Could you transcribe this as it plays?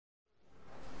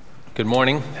Good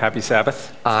morning, happy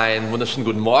Sabbath. Einen wunderschönen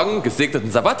guten Morgen, gesegneten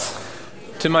Sabbat.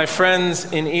 To my friends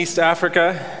in East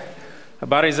Africa,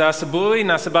 habari za asubuhi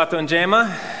na sabato njema.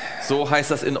 So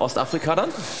heißt das in Ostafrika dann.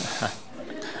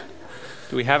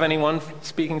 Do we have anyone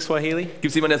speaking Swahili? Gibt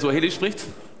es jemanden, der Swahili spricht?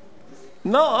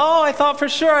 No, oh, I thought for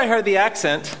sure I heard the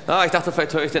accent. Ah, ich dachte,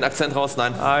 vielleicht höre ich den Akzent raus.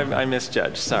 Nein. I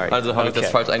misjudged, sorry. Also habe ich das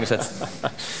falsch eingeschätzt.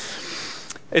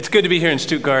 It's good to be here in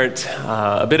Stuttgart.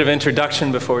 A bit of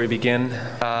introduction before we begin.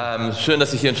 Schön,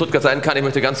 dass ich hier in Stuttgart sein kann. Ich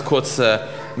möchte ganz kurz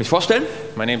mich vorstellen.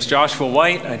 My name's Joshua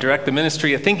White. I direct the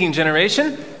ministry of Thinking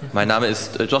Generation. Mein Name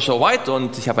ist Joshua White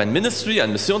und ich habe ein Ministry,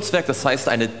 ein Missionswerk, das heißt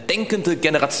eine denkende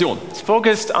Generation. It's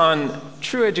focused on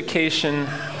true education,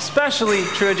 especially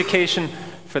true education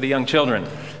for the young children.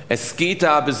 Es geht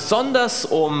da besonders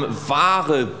um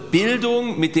wahre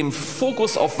Bildung mit dem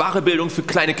Fokus auf wahre Bildung für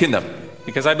kleine Kinder.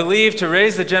 Because I believe to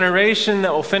raise the generation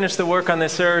that will finish the work on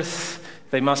this earth,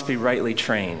 they must be rightly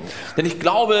trained. Denn ich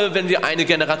glaube, wenn wir eine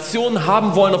Generation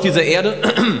haben wollen auf dieser Erde,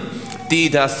 die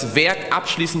das Werk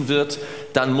abschließen wird,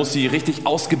 dann muss sie richtig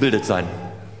ausgebildet sein.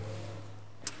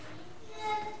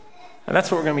 And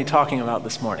that's what we're going to be talking about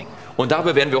this morning. Und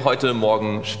darüber werden wir heute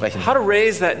Morgen sprechen. How to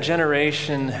raise that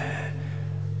generation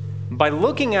by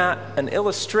looking at an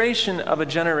illustration of a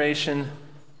generation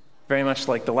very much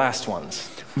like the last ones.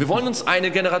 Wir wollen uns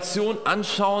eine Generation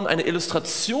anschauen, eine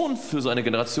Illustration für so eine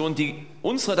Generation, die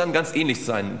unserer dann ganz ähnlich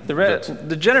sein wird.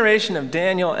 The generation of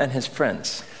Daniel and his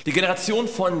friends. Die Generation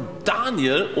von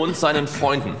Daniel und seinen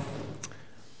Freunden.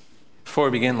 Before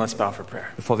we begin, let's bow for prayer.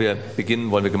 Bevor wir beginnen,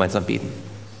 wollen wir gemeinsam beten.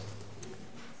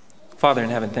 Father in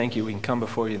heaven, thank you. We can come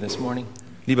before you this morning.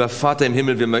 Lieber Vater im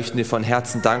Himmel, wir möchten dir von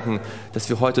Herzen danken, dass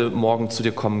wir heute Morgen zu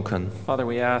dir kommen können. Father,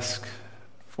 we ask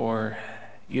for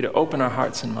you to open our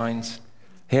hearts and minds.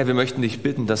 Herr, wir möchten dich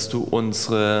bitten, dass du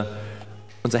unser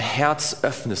Herz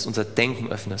öffnest, unser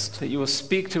Denken öffnest. That you will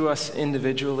speak to us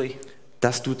individually.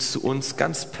 Dass du zu uns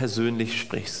ganz persönlich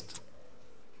sprichst.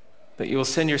 That you will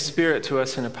send your spirit to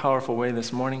us in a powerful way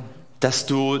this morning. Dass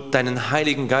du deinen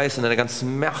Heiligen Geist in einer ganz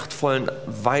machtvollen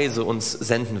Weise uns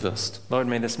senden wirst. Lord,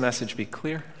 may this message be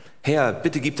clear. Herr,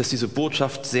 bitte gib, dass diese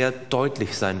Botschaft sehr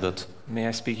deutlich sein wird. May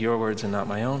I speak your words and not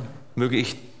my own. Möge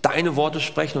ich deine Worte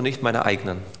sprechen und nicht meine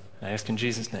eigenen. I ask in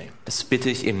Jesus' name. Das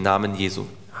bitte ich im Namen Jesu.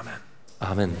 Amen.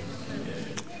 Amen.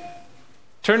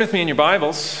 Turn with me in your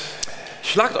Bibles.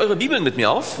 Schlagt eure Bibeln mit mir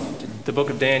auf. The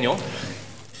book of Daniel.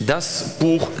 Das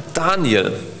Buch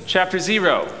Daniel. Chapter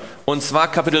 0. Und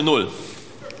zwar Kapitel 0.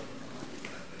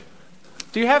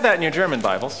 Do you have that in your German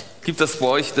Bibles? Gibt es bei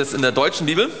euch das in der deutschen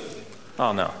Bibel?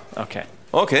 Oh no. Okay.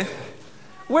 Okay.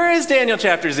 Where is Daniel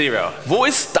chapter 0? Wo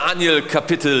ist Daniel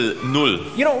Kapitel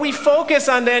 0? You know, we focus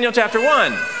on Daniel chapter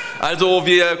 1. Also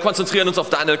wir konzentrieren uns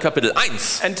auf Daniel Kapitel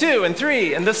 1. And 2 and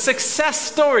 3 and the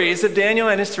success stories of Daniel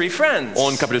and his 3 friends.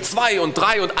 Und Kapitel 2 und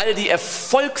 3 und all die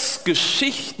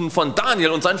Erfolgsgeschichten von Daniel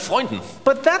und seinen Freunden.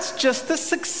 But that's just the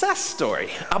success story.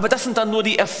 Aber das sind dann nur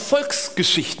die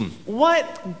Erfolgsgeschichten. What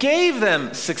gave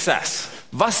them success?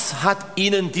 Was hat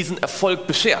ihnen diesen Erfolg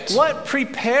beschert? What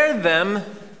prepared them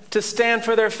to stand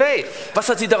for their faith? Was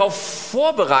hat sie darauf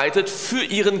vorbereitet, für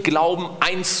ihren Glauben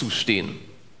einzustehen?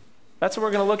 That's what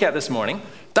we're going to look at this morning.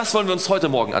 Das wollen wir uns heute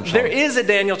Morgen anschauen. There is a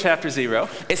Daniel chapter 0.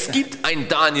 Es gibt ein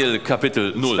Daniel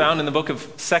Kapitel 0. It's found in the book of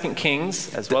 2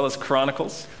 Kings as well as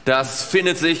Chronicles. Das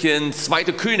findet sich in 2.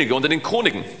 Könige und in den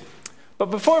Chroniken. But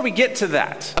before we get to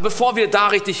that, Aber bevor wir da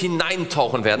richtig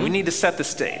hineintauchen we werden, need to set the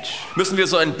stage. müssen wir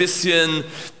so ein bisschen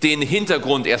den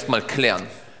Hintergrund erstmal klären.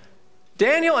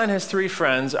 Daniel and his 3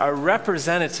 friends are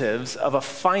representatives of a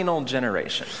final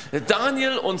generation.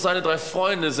 Daniel und seine 3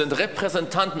 Freunde sind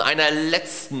Repräsentanten einer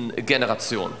letzten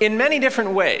Generation. In many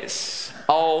different ways.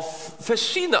 Auf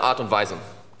verschiedene Art und Weise.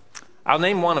 I'll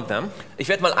name one of them. Ich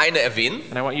werde mal eine erwähnen.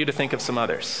 And I want you to think of some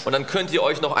others. Und dann könnt ihr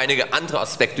euch noch einige andere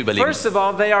Aspekte überlegen. First of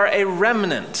all, they are a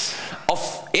remnant.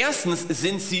 Erstens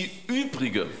sind sie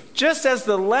Übrige. Just as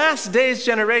the last days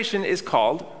generation is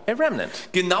called a remnant.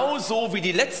 Genauso wie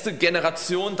die letzte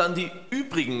Generation dann die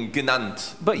Übrigen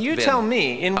genannt But you werden. tell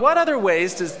me, in what other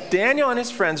ways does Daniel and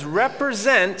his friends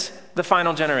represent the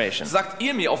final generation? Sagt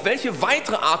ihr mir, auf welche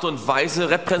weitere Art und Weise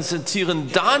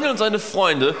repräsentieren Daniel und seine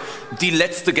Freunde die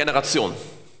letzte Generation?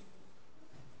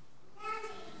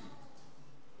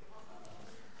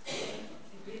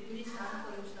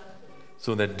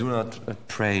 So that do not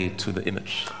pray to the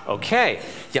image. Okay.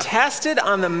 Ja. Tested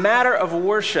on the matter of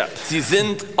worship. Sie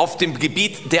sind auf dem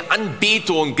Gebiet der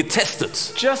Anbetung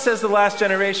getestet. Just as the last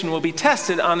generation will be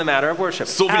tested on the matter of worship.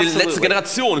 So wie die letzte Absolutely.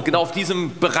 Generation genau auf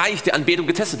diesem Bereich der Anbetung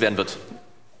getestet werden wird.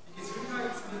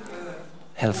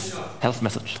 Health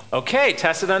message. Okay,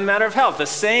 tested on the matter of health. The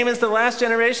same as the last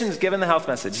generation is given the health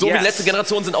message. So wie die Yes. letzte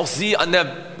Generation sind auch sie an der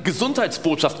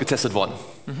Gesundheitsbotschaft getestet worden.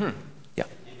 Ja.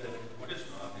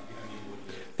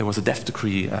 There was a death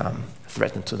decree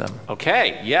threatened to them.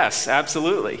 Okay, yes,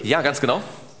 absolutely. Ja, ganz genau.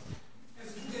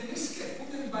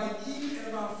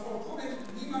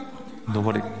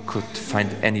 Nobody could find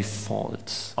any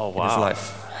fault Oh, in his wow.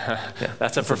 life.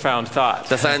 That's a profound thought.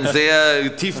 Das ist ein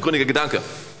sehr tiefgründiger Gedanke.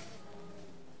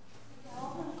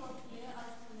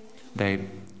 They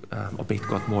obeyed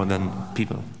God more than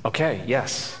people. Okay,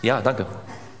 yes. Ja, danke.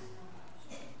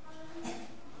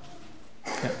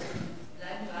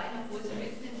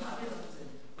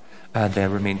 They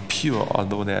remain pure,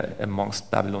 although they're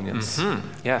amongst Babylonians.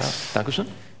 Yes. Dankeschön.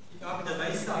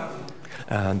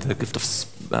 And the gift of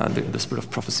the spirit of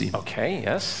prophecy. Okay,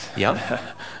 yes. Ja,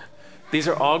 These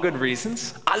are all good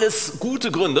reasons. alles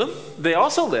gute Gründe. They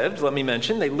also lived, let me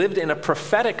mention, they lived in a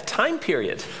prophetic time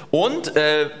period. Und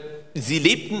sie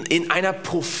lebten in einer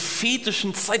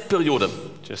prophetischen Zeitperiode,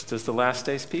 Just as the last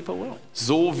days people will.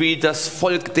 so wie das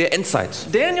Volk der Endzeit.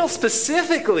 Daniel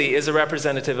specifically is a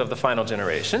representative of the final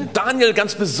generation Daniel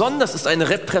ganz besonders ist ein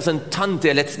Repräsentant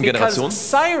der letzten Generation, because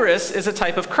Cyrus is a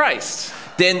type of Christ.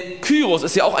 denn Kyros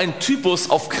ist ja auch ein Typus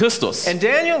auf Christus. And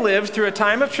Daniel lived through a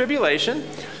time of tribulation,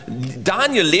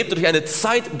 Daniel lebte durch eine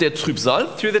Zeit der Trübsal,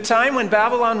 through the time when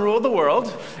Babylon ruled the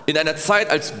world, in einer Zeit,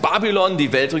 als Babylon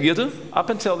die Welt regierte, up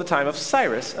until the time of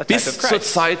Cyrus, a type bis of zur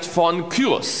Christ. Zeit von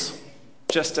Kyros.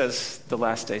 Just as the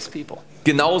last days people.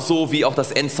 Genauso wie auch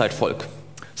das Endzeitvolk.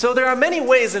 So there are many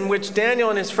ways in which Daniel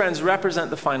and his friends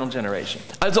represent the final generation.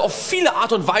 Also auf viele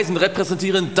Art und Weisen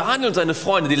repräsentieren Daniel und seine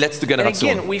Freunde die letzte And Generation.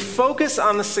 again, we focus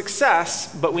on the success,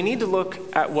 but we need to look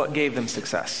at what gave them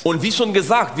success. Und wie schon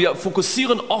gesagt, wir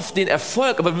fokussieren oft den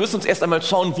Erfolg, aber wir müssen uns erst einmal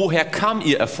schauen, woher kam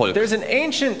ihr Erfolg. There's an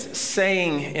ancient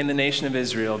saying in the nation of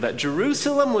Israel that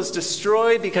Jerusalem was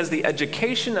destroyed because the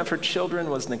education of her children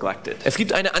was neglected. Es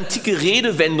gibt eine antike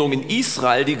Redewendung in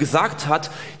Israel, die gesagt hat,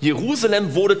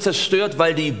 Jerusalem wurde zerstört,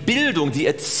 weil die Bildung, die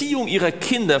Erziehung ihrer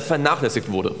Kinder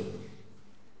vernachlässigt wurde.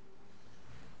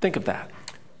 Think of that.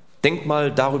 Denkt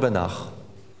mal darüber nach.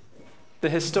 The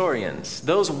historians,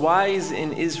 those wise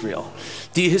in Israel,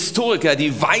 Die Historiker,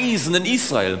 die Weisen in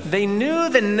Israel, they knew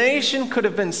the nation could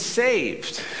have been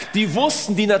saved die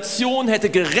wussten, die Nation hätte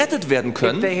gerettet werden if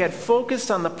können, they had focused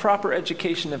on the proper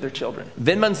education of their children.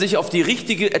 wenn man sich auf die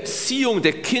richtige Erziehung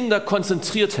der Kinder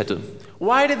konzentriert hätte.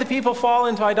 Why did the people fall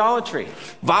into idolatry?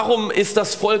 Warum ist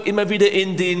das Volk immer wieder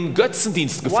in den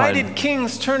Götzendienst Why gefallen? did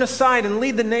kings turn aside and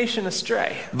lead the nation astray?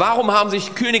 Warum haben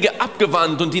sich Könige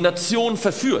abgewandt und die Nation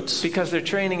verführt? Because their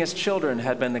training as children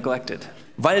had been neglected.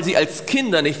 Weil sie als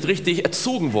Kinder nicht richtig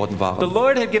erzogen worden The waren.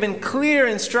 Lord had given clear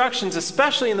instructions,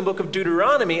 especially in the book of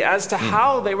Deuteronomy, as to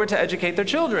how they were to educate their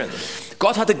children.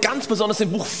 Gott hatte ganz besonders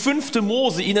im Buch 5.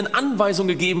 Mose ihnen Anweisungen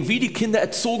gegeben, wie die Kinder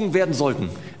erzogen werden sollten.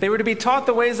 They were to be taught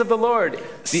the ways of the Lord,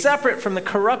 separate from the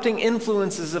corrupting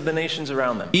influences of the nations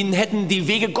around them. Ihnen hätten die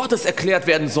Wege Gottes erklärt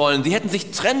werden sollen. Sie hätten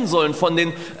sich trennen sollen von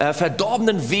den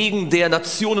verdorbenen Wegen der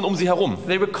Nationen um sie herum.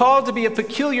 They were called to be a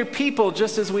peculiar people,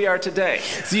 just as we are today.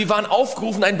 Sie waren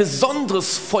aufgerufen, ein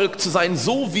besonderes Volk zu sein,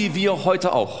 so wie wir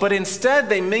heute auch. But instead,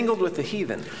 they mingled with the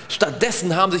heathen.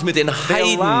 Stattdessen haben sich mit den They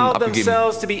Heiden allowed abgegeben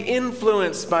themselves to be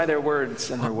influenced by their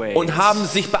words and their ways. und haben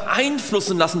sich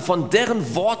beeinflussen lassen von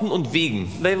deren Worten und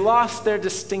Wegen. They lost their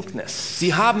distinctness.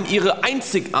 Sie haben ihre They were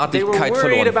Einzigartigkeit worried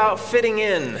verloren. about fitting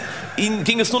in, Ihnen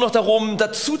ging es nur noch darum,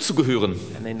 dazuzugehören.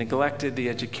 and they neglected the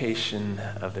education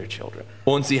of their children.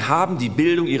 Und sie haben die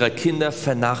Bildung ihrer Kinder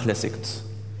vernachlässigt.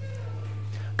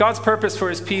 God's purpose for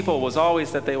his people was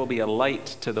always that they will be a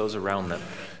light to those around them.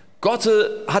 Gott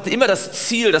hatte immer das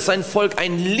Ziel, dass sein Volk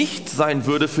ein Licht sein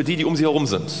würde für die, die um sie herum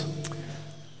sind.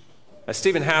 As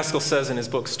Stephen Haskell says in his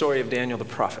book Story of Daniel the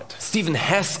Prophet, Stephen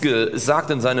Haskell sagt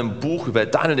in seinem Buch über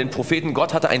Daniel den Propheten,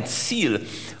 Gott hatte ein Ziel,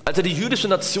 als er die jüdische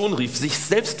Nation rief, sich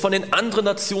selbst von den anderen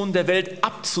Nationen der Welt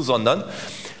abzusondern.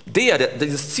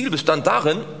 Dieses Ziel bestand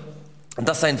darin,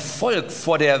 dass sein Volk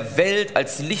vor der Welt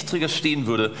als Lichtträger stehen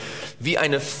würde. Wie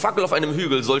eine Fackel auf einem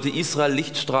Hügel sollte Israel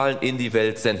Lichtstrahlen in die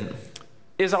Welt senden.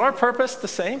 is our purpose the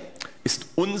same? Ist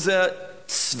unser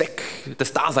Zweck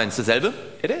des Daseins derselbe?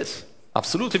 It is.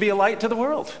 Absolut. To be a light to the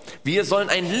world. Wir sollen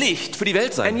ein Licht für die Welt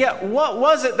And sein. yet, what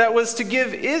was it that was to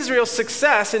give Israel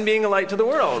success in being a light to the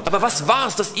world? Aber was war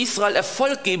es, dass Israel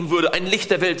Erfolg geben würde, ein Licht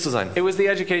der Welt zu sein? It was the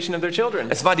education of their children.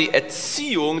 Es war die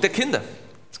Erziehung der Kinder.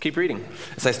 Let's keep reading.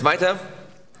 Das heißt weiter,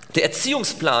 der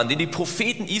Erziehungsplan, den die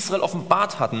Propheten Israel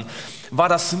offenbart hatten, war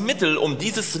das Mittel, um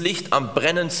dieses Licht am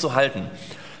Brennen zu halten.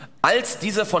 Als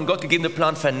dieser von Gott gegebene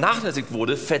Plan vernachlässigt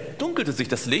wurde, verdunkelte sich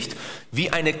das Licht wie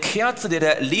eine Kerze,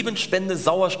 der lebensspendende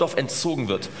Sauerstoff entzogen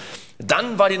wird.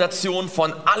 Dann war die Nation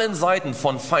von allen Seiten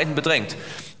von Feinden bedrängt.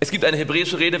 Es gibt eine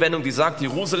hebräische Redewendung, die sagt,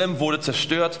 Jerusalem wurde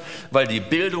zerstört, weil die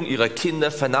Bildung ihrer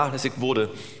Kinder vernachlässigt wurde.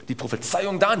 Die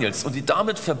Prophezeiung Daniels und die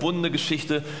damit verbundene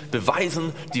Geschichte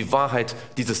beweisen die Wahrheit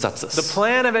dieses Satzes. The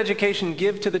plan of education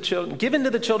given to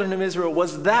the children of Israel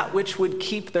was that which would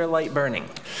keep their light burning.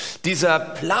 Dieser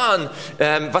Plan,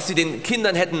 was sie den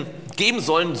Kindern hätten geben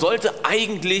sollen, sollte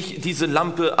eigentlich diese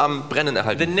Lampe am Brennen The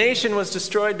erhalten. nation was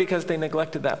destroyed because they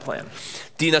neglected that plan.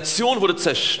 Die Nation wurde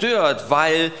zerstört,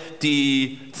 weil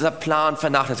dieser Plan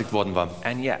vernachlässigt worden war.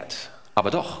 And yet,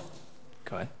 Aber doch,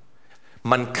 go ahead.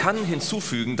 man kann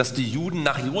hinzufügen, dass die Juden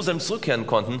nach Jerusalem zurückkehren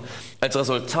konnten, als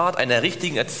Resultat einer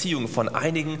richtigen Erziehung von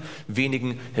einigen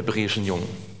wenigen hebräischen Jungen.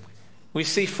 We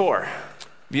see 4.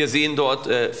 Wir sehen dort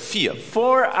 4.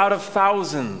 4 out of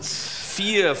thousands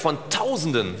 4 von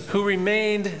Tausenden, who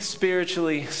remained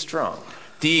spiritually strong.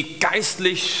 die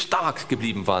geistlich stark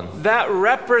geblieben waren. That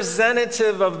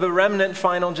representative of the remnant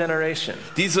final generation.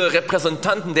 Diese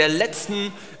Repräsentanten der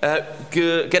letzten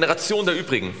Generation der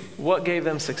Übrigen. What gave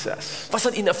them success? Was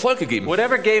hat ihnen Erfolg gegeben?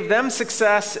 Whatever gave them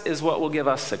success is what will give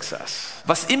us success.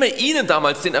 Was immer ihnen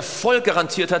damals den Erfolg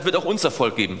garantiert hat, wird auch uns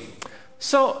Erfolg geben.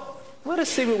 So, let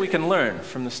us see what we can learn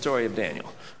from the story of Daniel.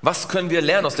 Was können wir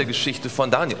lernen aus der Geschichte von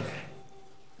Daniel?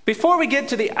 Before we get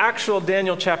to the actual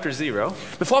Daniel chapter 0,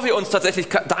 Bevor wir uns tatsächlich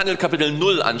Daniel Kapitel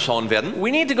 0 anschauen werden, we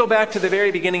need to go back to the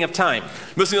very beginning of time.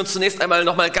 müssen wir uns zunächst einmal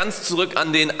nochmal ganz zurück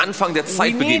an den Anfang der We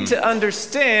Zeit need begeben. to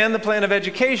understand the plan of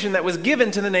education that was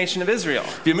given to the nation of Israel.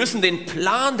 Wir müssen den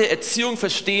Plan der Erziehung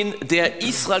verstehen, der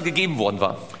Israel gegeben worden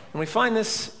war. And we find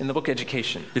this in the book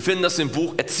Education, Wir finden das im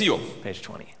Buch Erziehung. page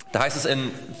 20. Da heißt es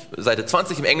in Seite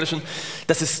 20 im Englischen,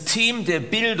 das System der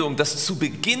Bildung, das zu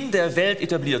Beginn der Welt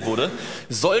etabliert wurde,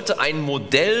 sollte ein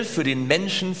Modell für den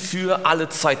Menschen für alle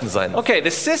Zeiten sein. Okay, the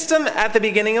system at the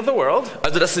beginning of the world,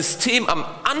 Also das System am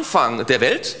Anfang der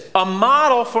Welt, a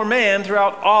model for man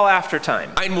throughout all after time.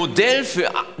 ein Modell für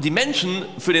die Menschen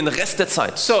für den Rest der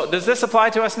Zeit. So, does this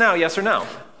apply to us now, yes or no?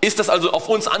 Ist das also auf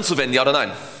uns anzuwenden, ja oder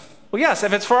nein? Well, yes,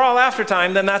 if it's for all after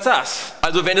time, then that's us.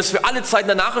 Also wenn es für alle Zeiten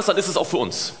danach ist, dann ist es auch für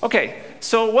uns. Okay,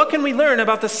 so what can we learn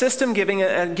about the system given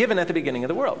at the beginning of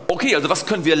the world? Okay, also was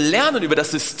können wir lernen über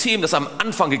das System, das am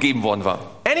Anfang gegeben worden war?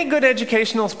 Any good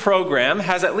educational program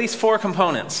has at least 4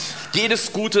 components.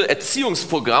 Jedes gute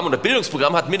Erziehungsprogramm oder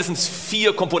Bildungsprogramm hat mindestens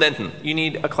 4 Komponenten. You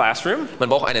need a classroom, Man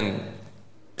braucht einen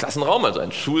Klassenraum, also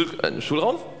einen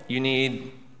Schulraum. you need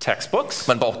textbooks.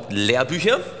 Man braucht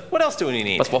Lehrbücher. What else do we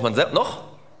need? Was braucht man selbst noch?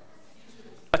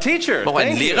 A teacher. Man braucht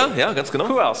einen Thank you. Lehrer, ja, ganz genau.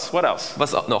 Who else? What else?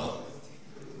 Was auch noch?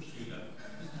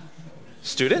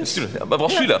 Students? Ja, man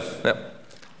braucht Schüler. Ja.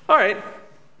 All right.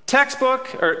 Textbook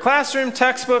or classroom,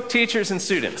 textbook, teachers and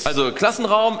students. Also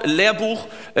Klassenraum, Lehrbuch,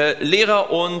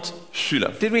 Lehrer und Schüler.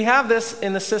 Did we have this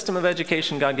in the system of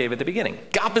education God gave at the beginning?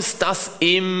 Gab es das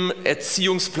im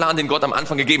Erziehungsplan, den Gott am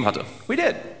Anfang gegeben hatte? We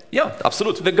did. Ja,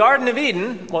 absolut. The Garden of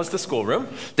Eden was the schoolroom.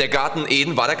 Der Garten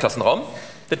Eden war der Klassenraum.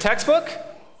 The textbook,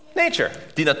 nature.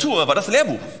 Die Natur war das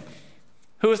Lehrbuch.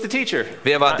 Who was the teacher?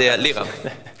 Wer war der Lehrer?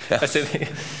 I said,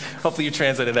 hopefully you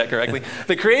translated that correctly.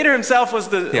 The creator himself was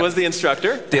the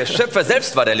instructor, Der Schöpfer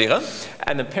selbst war der Lehrer.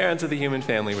 and the parents of the human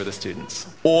family were the students.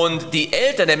 Und die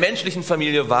Eltern der menschlichen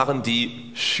Familie waren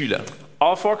die Schüler.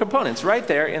 All 4 components right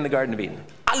there in the Garden of Eden.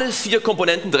 Alle 4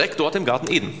 Komponenten direkt dort im Garten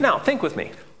Eden. Now, think with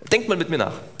me. Denkt mal mit mir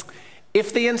nach.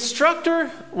 If the instructor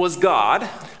was God,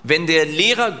 Wenn der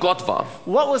Lehrer Gott war,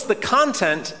 what was the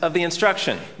content of the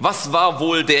instruction? was war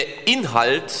wohl der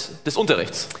Inhalt des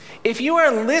Unterrichts? If you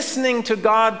are listening to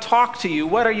God talk to you,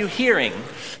 what are you hearing?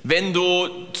 Wenn du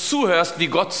zuhörst, wie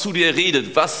Gott zu dir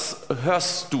redet, was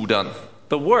hörst du dann?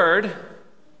 The word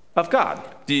of God.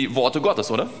 Die Worte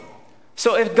Gottes, oder?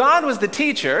 So if God was the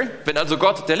teacher, Wenn also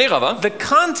Gott der Lehrer war, the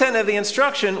content of the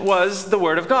instruction was the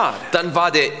word of God. dann war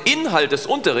der Inhalt des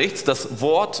Unterrichts das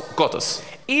Wort Gottes.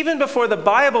 Even before the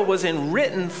Bible was in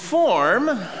written form,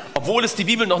 Obwohl es die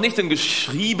Bibel noch nicht in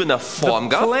geschriebener Form the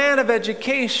gab, plan of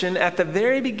education at the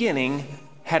very beginning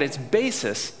had its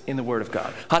basis in the word of God.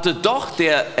 hatte doch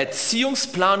der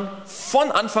Erziehungsplan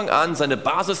von Anfang an seine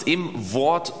Basis im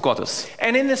Wort Gottes.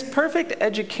 And in this perfect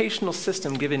educational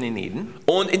system given in Eden,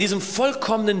 Und in diesem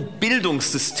vollkommenen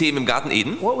Bildungssystem im Garten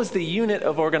Eden, what was the unit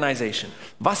of organization?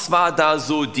 was war da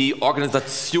so die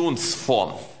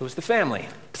Organisationsform? It was the family.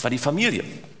 Das war die Familie.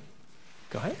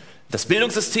 Go ahead. Das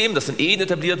Bildungssystem, das in Eden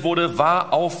etabliert wurde,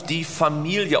 war auf die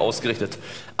Familie ausgerichtet.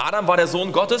 Adam war der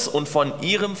Sohn Gottes und von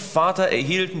ihrem Vater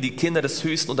erhielten die Kinder des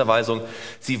Höchsten Unterweisung.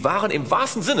 Sie waren im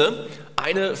wahrsten Sinne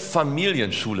eine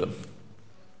Familienschule.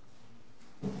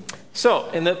 So,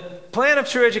 in the plan of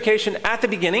true education at the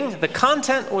beginning, the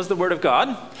content was the Word of God.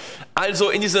 Also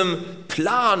in diesem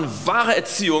Plan wahre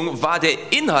Erziehung war der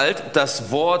Inhalt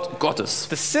das Wort Gottes.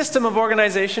 The system of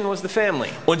organization was the family.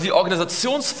 Und die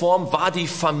Organisationsform war die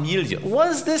Familie.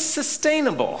 Was this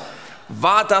sustainable?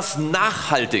 War das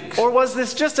nachhaltig? Or was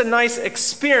this just a nice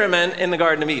experiment in the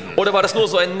Garden of Eden? Oder war das nur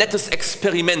so ein nettes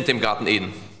Experiment im Garten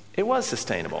Eden? It was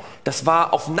sustainable. Das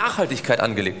war auf Nachhaltigkeit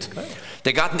angelegt.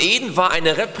 Der Garten Eden war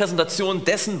eine Repräsentation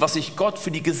dessen, was sich Gott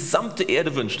für die gesamte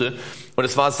Erde wünschte. Und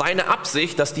es war seine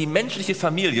Absicht, dass die menschliche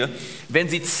Familie, wenn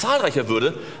sie zahlreicher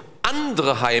würde,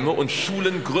 andere Heime und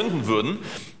Schulen gründen würden,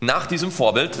 nach diesem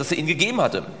Vorbild, das er ihnen gegeben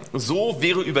hatte. So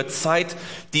wäre über Zeit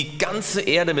die ganze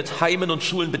Erde mit Heimen und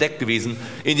Schulen bedeckt gewesen,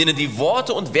 in denen die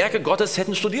Worte und Werke Gottes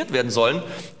hätten studiert werden sollen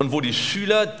und wo die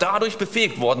Schüler dadurch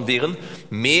befähigt worden wären,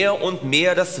 mehr und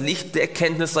mehr das Licht der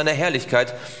Erkenntnis seiner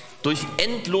Herrlichkeit durch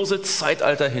endlose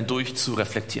Zeitalter hindurch zu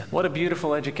reflektieren. What a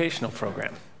beautiful educational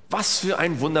program. Was für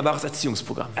ein wunderbares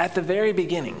Erziehungsprogramm. At the very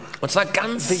beginning, Und zwar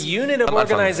ganz the unit of am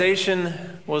Anfang. organization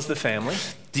was the family.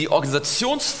 Die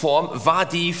Organisationsform war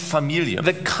die Familie.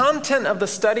 The content of the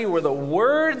study were the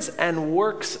words and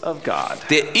works of God.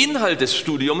 Der Inhalt des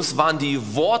Studiums waren die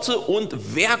Worte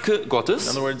und Werke In Gottes,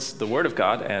 other words, the Word of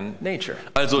God and nature.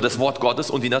 also das Wort Gottes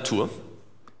und die Natur.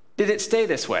 Did it stay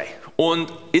this way?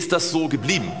 Und ist das so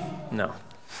geblieben? No.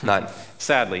 Nein.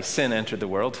 Sadly, sin entered the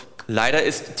world. Leider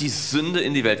ist die Sünde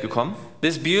in die Welt gekommen.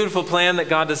 This beautiful plan that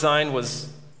God designed was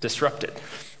disrupted.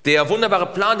 Der wunderbare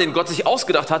Plan, den Gott sich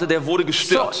ausgedacht hatte, der wurde So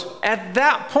gestört. at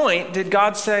that point, did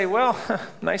God say, well,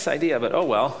 nice idea, but oh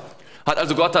well. Hat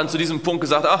also Gott dann zu diesem Punkt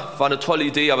gesagt, ach, war eine tolle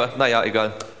Idee, aber naja,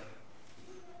 egal.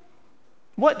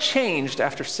 What changed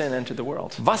after sin entered the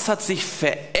world? Was hat sich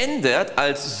verändert,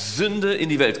 als Sünde in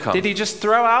die Welt kam? Did he just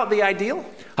throw out the ideal?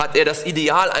 Hat er das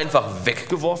Ideal einfach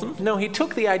weggeworfen? No, he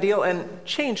took the ideal and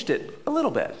changed it a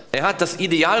little bit. Er hat das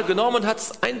Ideal genommen und hat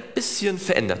es ein bisschen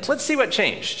verändert. Let's see what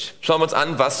changed. Schauen wir uns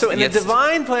an, was So in the jetzt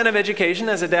divine plan of education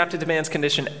as adapted to man's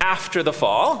condition after the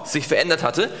fall, sich verändert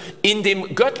hatte. In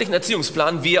dem göttlichen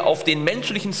Erziehungsplan, wie er auf den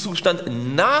menschlichen Zustand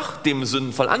nach dem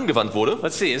Sündenfall angewandt wurde.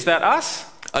 let's see, is that us?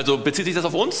 Also bezieht sich das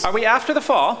auf uns? Are we after the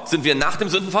fall? Sind wir nach dem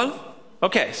Sündenfall?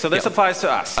 Okay, so this Ja. applies to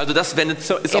us. Also das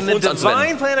So ist auf in the uns anzuwenden.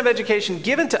 divine plan of education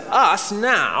given to us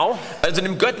now, Also in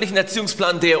dem göttlichen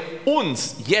Erziehungsplan, der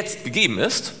uns jetzt gegeben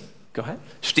ist, go ahead.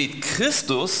 steht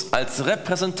Christus als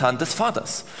Repräsentant des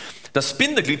Vaters. Das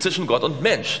Bindeglied zwischen Gott und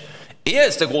Mensch. Er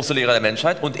ist der große Lehrer der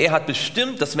Menschheit und er hat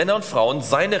bestimmt, dass Männer und Frauen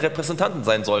seine Repräsentanten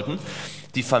sein sollten.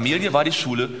 Die Familie war die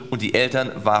Schule und die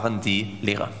Eltern waren die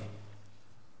Lehrer.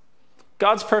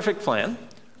 God's perfect plan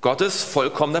Gottes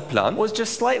vollkommener Plan was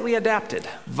just slightly adapted.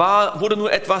 wurde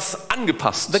nur etwas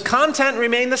angepasst. The content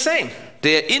remained the same,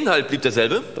 Der Inhalt blieb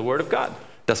derselbe, the Word of God.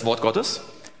 das Wort Gottes.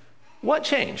 What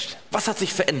changed? Was hat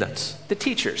sich verändert? The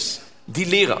teachers. Die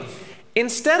Lehrer.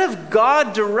 Instead of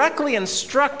God directly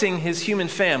instructing his human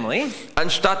family,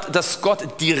 Anstatt dass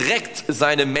Gott direkt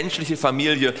seine menschliche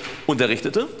Familie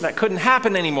unterrichtete, that couldn't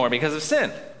happen anymore because of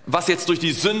sin. was jetzt durch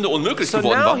die Sünde unmöglich So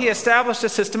geworden now war, he established a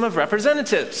system of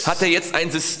representatives. hat er jetzt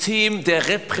ein System der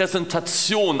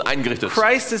Repräsentation eingerichtet.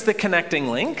 Christ is the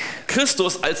connecting link,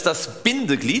 Christus als das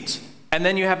Bindeglied and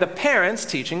then you have the parents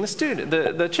teaching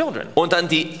the children. und dann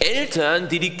die Eltern,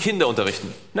 die die Kinder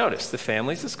unterrichten. Notice, the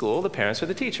family's the school, the parents are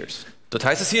the teachers. Dort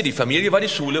heißt es hier, die Familie war die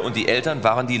Schule und die Eltern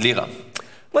waren die Lehrer.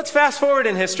 Let's fast forward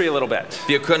in history a little bit.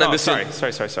 Wir können ein bisschen,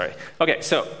 Sorry. Okay,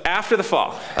 so after the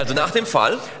fall, also nach dem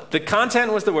Fall the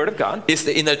content was the Word of God. ist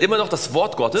der Inhalt immer noch das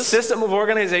Wort Gottes. System of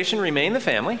organization remained the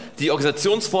family. Die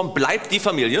Organisationsform bleibt die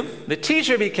Familie. The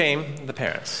teacher became the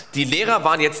parents. Die Lehrer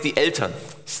waren jetzt die Eltern.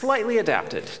 Slightly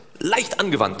adapted, Leicht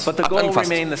angewandt, but the goal angepasst.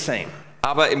 remained the same.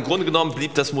 Aber im Grunde genommen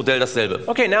blieb das Modell dasselbe.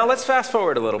 Okay, now let's fast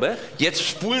forward a little bit Jetzt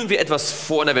spulen wir etwas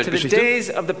vor in der to the Weltgeschichte. days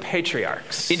of the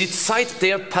patriarchs. In die Zeit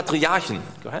der Patriarchen.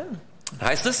 Go ahead.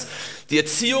 Heißt es, die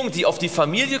Erziehung, die auf die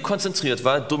Familie konzentriert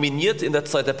war, dominierte in der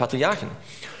Zeit der Patriarchen.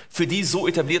 Für die so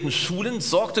etablierten Schulen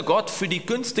sorgte Gott für die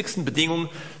günstigsten Bedingungen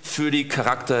für die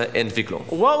Charakterentwicklung.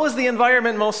 What was the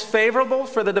environment most favorable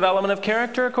for the development of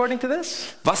character according to this?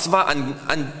 Was war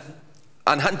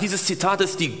anhand dieses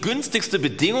Zitates die günstigste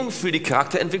Bedingung für die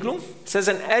Charakterentwicklung? It says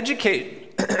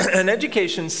an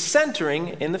education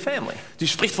centering in the family. Die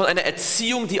spricht von einer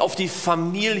Erziehung, die auf die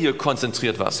Familie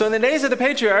konzentriert war. So in the days of the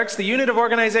patriarchs, the unit of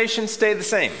organization stayed the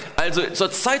same. Also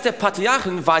zur Zeit der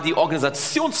Patriarchen war die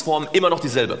Organisationsform immer noch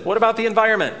dieselbe. What about the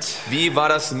environment? Wie war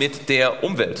das mit der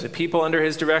Umwelt? The people under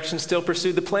his direction still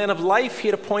pursued the plan of life he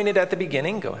had appointed at the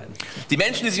beginning. Go ahead. Die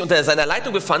Menschen, die sich unter seiner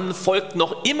Leitung befanden, folgten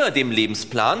noch immer dem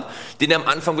Lebensplan, den er am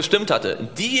Anfang bestimmt hatte.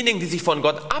 Diejenigen, die sich von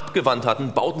Gott abgewandt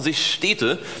hatten, bauten sich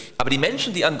Städte, aber die Menschen,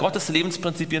 Menschen, die an Gottes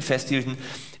Lebensprinzipien festhielten,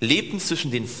 lebten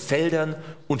zwischen den Feldern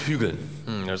und Hügeln.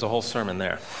 There's a whole sermon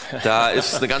there. Da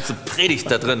ist eine ganze Predigt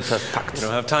da drin verpackt. We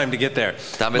don't have time to get there.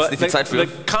 Da haben wir jetzt nicht die Zeit für. The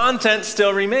content still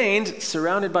remained,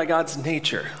 surrounded by God's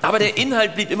nature. Aber der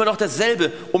Inhalt blieb immer noch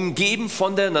derselbe, umgeben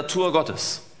von der Natur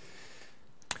Gottes.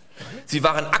 Sie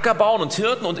waren Ackerbauern und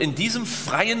Hirten und in diesem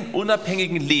freien,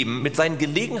 unabhängigen Leben mit seinen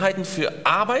Gelegenheiten für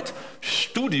Arbeit,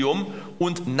 Studium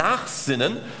und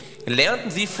Nachsinnen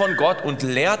lernten sie von Gott und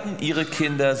lehrten ihre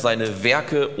Kinder seine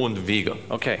Werke und Wege.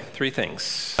 Okay, 3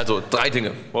 things. Also 3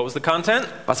 Dinge. What was the content?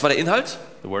 Was war der Inhalt?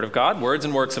 The Word of God, words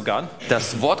and works of God.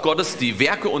 Das Wort Gottes, die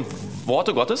Werke und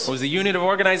Worte Gottes. What was the unit of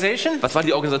organization? Was war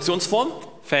die Organisationsform?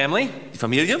 Family. Die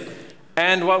Familie.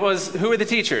 And who were the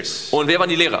teachers? Und wer waren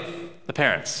die Lehrer? The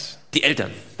parents. Die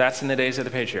Eltern. That's in the days of the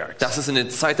patriarchs. Das ist in der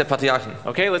Zeit der Patriarchen.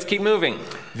 Okay, let's keep moving.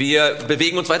 Wir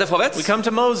bewegen uns weiter vorwärts. We come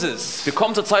to Moses. Wir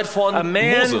kommen zur Zeit von A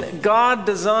man Mose. God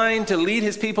designed to lead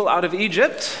his people out of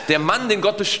Egypt. Der Mann, den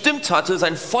Gott bestimmt hatte,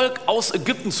 sein Volk aus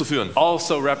Ägypten zu führen.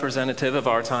 Also representative of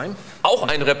our time. Auch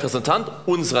ein Repräsentant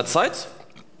unserer Zeit.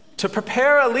 To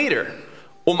prepare a leader.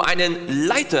 Um einen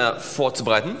Leiter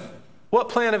vorzubereiten. What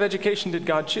plan of education did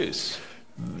God choose?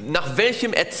 Nach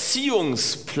welchem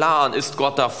Erziehungsplan ist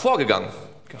Gott da vorgegangen?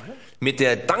 Mit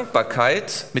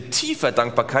tiefer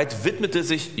Dankbarkeit widmete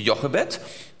sich Jochebed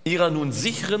ihrer nun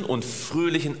sicheren und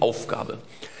fröhlichen Aufgabe.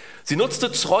 Sie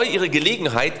nutzte treu ihre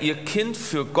Gelegenheit, ihr Kind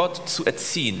für Gott zu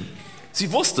erziehen.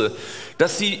 Sie wusste,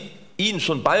 dass sie ihn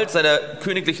schon bald seiner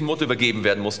königlichen Mutter übergeben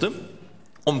werden musste,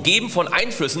 umgeben von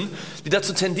Einflüssen, die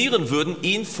dazu tendieren würden,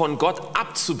 ihn von Gott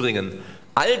abzubringen.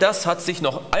 All das hat sie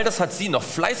noch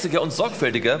fleißiger und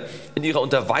sorgfältiger in ihrer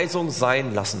Unterweisung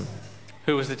sein lassen.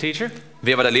 Who was the teacher?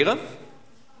 Wer war der Lehrer?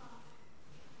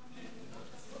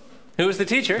 Who was the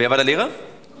teacher? Wer war der Lehrer?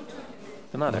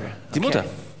 The mother. Die Mutter.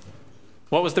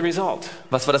 What was the result?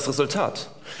 Was war das Resultat?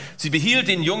 Sie behielt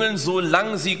den Jungen so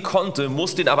lange sie konnte,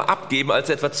 musste ihn aber abgeben, als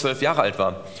er etwa 12 Jahre alt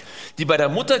war. Die bei der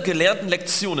Mutter gelernten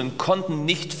Lektionen konnten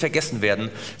nicht vergessen werden.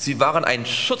 Sie waren ein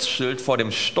Schutzschild vor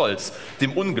dem Stolz,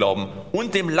 dem Unglauben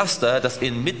und dem Laster, das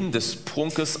inmitten des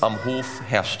Prunkes am Hof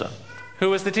herrschte.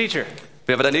 Who was the teacher?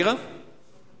 Wer war der Lehrer?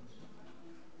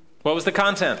 What was the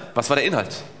content? Was war der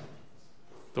Inhalt?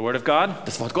 The Word of God?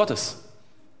 Das Wort Gottes.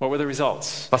 What were the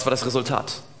results? Was war das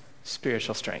Resultat?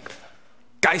 Spiritual strength.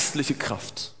 Geistliche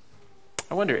Kraft.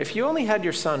 I wonder, if you only had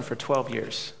your son for 12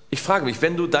 years, Ich frage mich,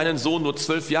 wenn du deinen Sohn nur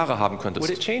 12 Jahre haben would it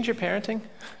könntest, change your parenting?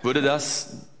 würde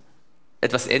das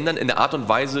etwas ändern in der Art und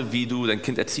Weise, wie du dein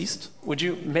Kind erziehst? Would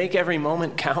you make every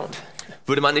moment count?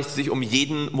 Würde man nicht sich um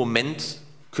jeden Moment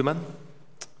kümmern?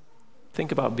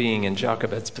 Think about being in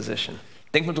Jochebed's position.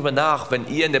 Denkt mal drüber nach, wenn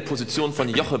ihr in der Position von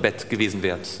Jochebed gewesen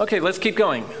wärt. Okay, let's keep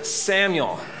going.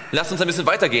 Samuel. Lasst uns ein bisschen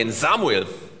weitergehen. Samuel.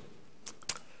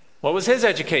 What was his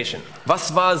education?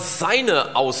 Was war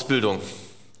seine Ausbildung?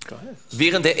 Go ahead.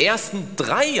 Während der ersten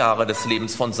 3 Jahre des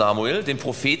Lebens von Samuel, dem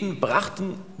Propheten,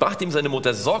 brachte ihm seine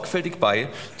Mutter sorgfältig bei,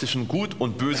 zwischen Gut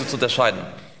und Böse zu unterscheiden.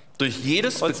 Durch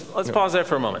jedes... Let's pause there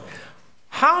for a moment.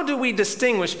 How do we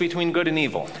distinguish between good and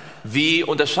evil? Wie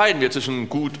unterscheiden wir zwischen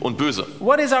Gut und Böse?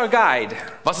 What is our guide?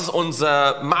 Was ist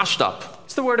unser Maßstab?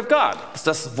 It's the Word of God. Das ist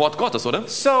das Wort Gottes, oder?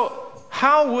 So,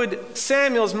 how would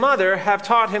Samuel's mother have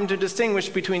taught him to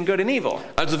distinguish between good and evil?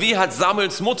 Also wie hat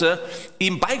Samuels Mutter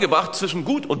ihm beigebracht, zwischen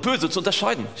Gut und Böse zu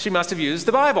unterscheiden? She must have used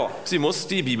the Bible. Sie muss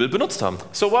die Bibel benutzt haben.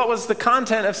 So what was the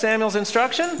content of Samuel's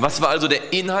instruction? Was war also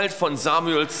der Inhalt von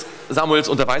Samuels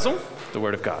Unterweisung? The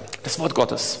Word of God. Das Wort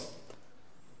Gottes.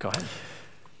 Go ahead.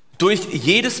 Durch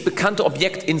jedes bekannte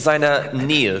Objekt in seiner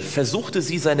Nähe versuchte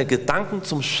sie, seine Gedanken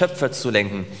zum Schöpfer zu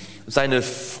lenken. Seine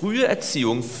frühe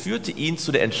Erziehung führte ihn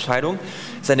zu der Entscheidung,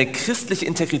 seine christliche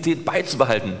Integrität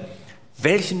beizubehalten.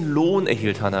 Welchen Lohn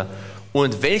erhielt Hannah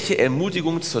und welche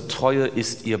Ermutigung zur Treue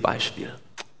ist ihr Beispiel?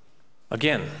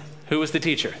 Again, who was the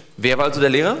teacher? Wer war also der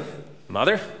Lehrer?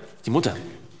 Mother. Die Mutter.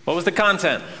 What was the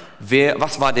content?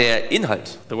 Was war der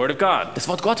Inhalt? The Word of God. Das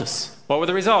Wort Gottes. What were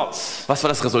the results? Was war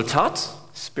das Resultat?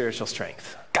 Spiritual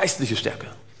strength. Geistliche Stärke.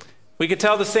 We could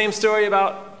tell the same story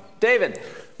about David.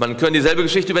 Man kann dieselbe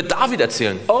Geschichte über David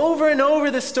erzählen. Over and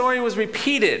over the story was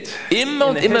repeated Immer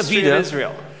und in the immer history wieder of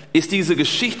Israel. ist diese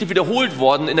Geschichte wiederholt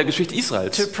worden in der Geschichte To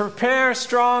Israels. prepare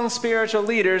strong spiritual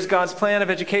leaders, God's plan of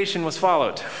education was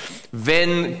followed.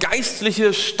 Wenn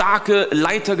geistliche, starke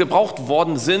Leiter gebraucht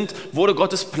worden sind, wurde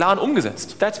Gottes Plan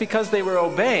umgesetzt. That's because they were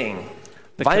obeying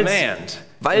the Weil command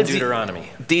in sie Deuteronomy.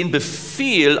 den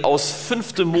Befehl aus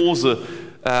 5. Mose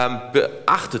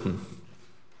beachteten.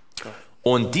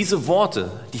 Und diese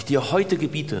Worte, die ich dir heute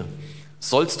gebiete,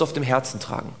 sollst du auf dem Herzen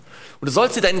tragen Und du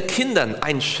sollst sie deinen Kindern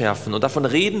einschärfen und davon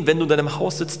reden, wenn du in deinem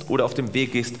Haus sitzt oder auf dem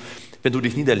Weg gehst, wenn du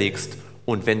dich niederlegst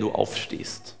und wenn du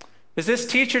aufstehst. Does this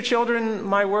teach your children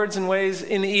my words and ways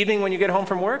in the evening when you get home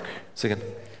from work? Second.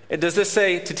 Does this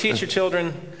say to teach your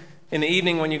children in the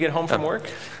evening when you get home from work?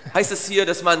 Heißt es hier,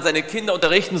 dass man seine Kinder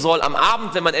unterrichten soll am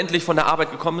Abend, wenn man endlich von der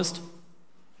Arbeit gekommen ist?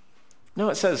 No,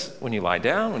 it says when you lie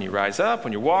down, when you rise up,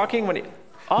 when you're walking,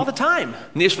 all the time.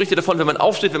 Nee, es spricht hier davon, wenn man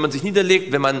aufsteht, wenn man sich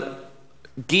niederlegt, wenn man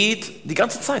geht, die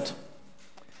ganze Zeit.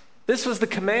 This was the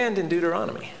command in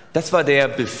Deuteronomy. Das war der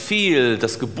Befehl,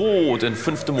 das Gebot in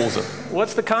 5. Mose.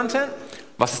 What's the content?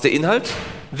 Was ist der Inhalt?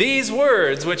 These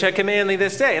words which I command thee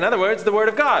this day. In other words, the word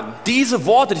of God. Diese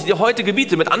Worte, die ich dir heute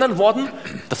gebiete, mit anderen Worten,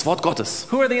 das Wort Gottes.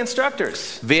 Who are the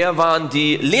instructors? Wer waren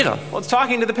die Lehrer? Well, it's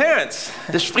talking to the parents.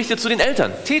 Das spricht dir zu den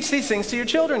Eltern. Teach these things to your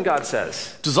children, God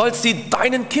says. Du sollst sie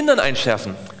deinen Kindern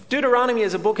einschärfen. Deuteronomy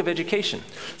is a book of education.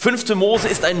 5. Mose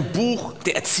ist ein Buch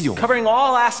der Erziehung, Covering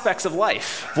all aspects of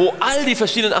life. wo all die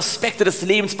verschiedenen Aspekte des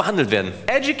Lebens behandelt werden.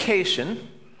 Education,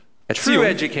 Erziehung, true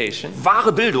education,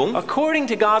 wahre Bildung, according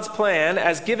to God's plan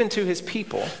as given to his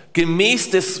people, gemäß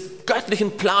des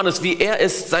göttlichen Planes, wie er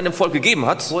es seinem Volk gegeben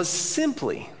hat, was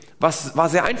simply war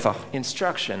sehr einfach.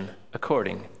 instruction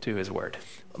according to his word.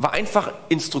 War einfach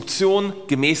Instruktion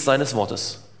gemäß seines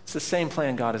Wortes. It's the same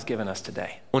plan God has given us today.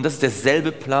 Und das ist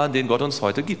derselbe Plan, den Gott uns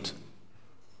heute gibt.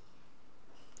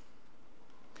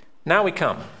 Now we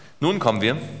come Nun kommen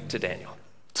wir to Daniel,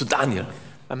 zu Daniel.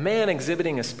 a man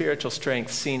exhibiting a spiritual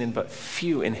strength seen in but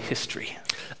few in history.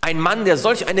 Ein Mann, der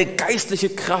solch eine geistliche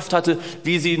Kraft hatte,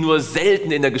 wie sie nur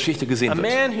selten in der Geschichte A gesehen wird.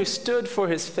 man who stood for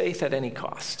his faith at any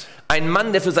cost. Ein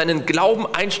Mann, der für seinen Glauben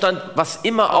einstand, was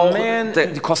immer auch Man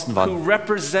die Kosten who waren.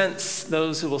 represents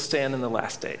those who will stand in the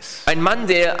last days. Ein Mann,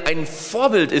 der ein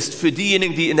Vorbild ist für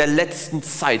diejenigen, die in der letzten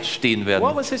Zeit stehen What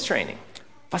werden. was his training?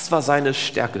 Was war seine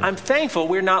Stärke? I'm thankful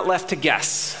we're not left to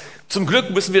guess. Zum Glück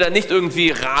müssen wir da nicht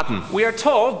irgendwie raten. We are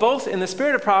told, both in the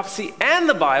spirit of prophecy and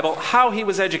the Bible, how he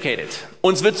was educated.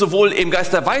 Uns wird sowohl im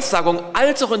Geist der Weissagung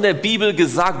als auch in der Bibel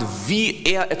gesagt, wie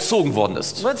er erzogen worden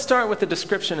ist. Let's start with the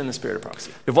description in the spirit of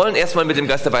prophecy. Wir wollen erstmal mit dem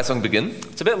Geist der Weissagung beginnen.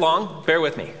 It's a bit long, bear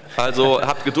with me. Also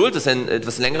habt Geduld, das ist ein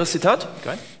etwas längeres Zitat.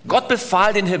 Okay. Gott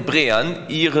befahl den Hebräern,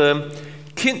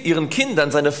 ihren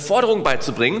Kindern seine Forderung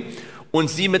beizubringen und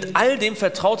sie mit all dem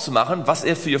vertraut zu machen, was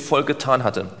er für ihr Volk getan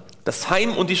hatte. Das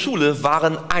Heim und die Schule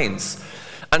waren eins.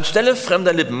 Anstelle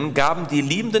fremder Lippen gaben die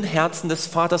liebenden Herzen des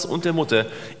Vaters und der Mutter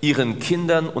ihren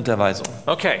Kindern Unterweisung.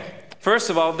 Okay,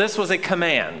 first of all, this was a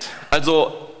command.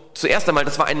 Also zuerst einmal,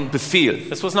 das war ein Befehl.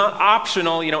 This was not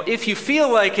optional, if you feel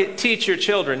like it, teach your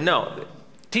children. No,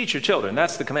 teach your children,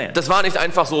 that's the command. Das war nicht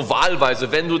einfach so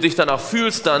wahlweise, wenn du dich danach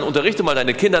fühlst, dann unterrichte mal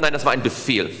deine Kinder. Nein, das war ein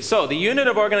Befehl. So, the unit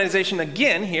of organization,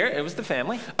 again, here, it was the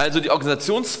family. Also die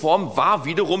Organisationsform war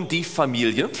wiederum die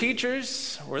Familie.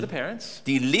 Teachers were the parents.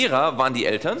 Die Lehrer waren die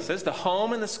Eltern. It says the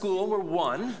home and the school were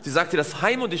one. Sie sagte, das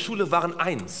Heim und die Schule waren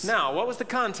eins. Now, what was the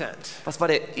content? Was war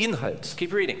der Inhalt?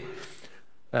 Keep reading.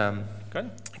 Good.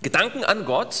 Gedanken an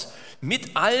Gott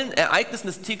mit allen Ereignissen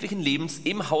des täglichen Lebens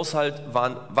im Haushalt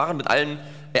waren mit allen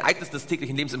Ereignissen des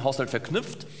täglichen Lebens im Haushalt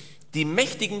verknüpft. Die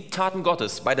mächtigen Taten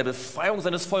Gottes bei der Befreiung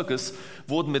seines Volkes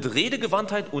wurden mit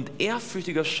Redegewandtheit und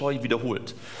ehrfürchtiger Scheu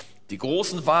wiederholt. Die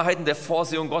großen Wahrheiten der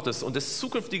Vorsehung Gottes und des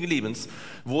zukünftigen Lebens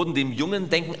wurden dem jungen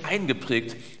Denken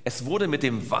eingeprägt. Es wurde mit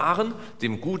dem Wahren,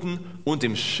 dem Guten und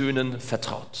dem Schönen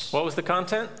vertraut. What was the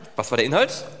content? Was war der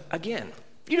Inhalt? Again,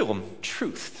 Wiederum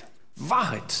truth,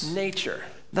 Wahrheit, nature,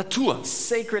 Natur,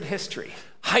 sacred history.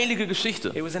 heilige Geschichte.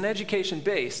 It was an education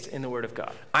based in the Word of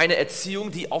God. Eine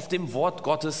Erziehung, die auf dem Wort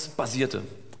Gottes basierte.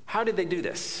 How did they do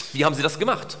this? Wie haben sie das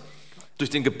gemacht? Durch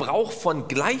den Gebrauch von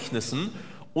Gleichnissen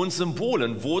und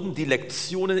Symbolen wurden die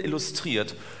Lektionen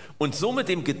illustriert und somit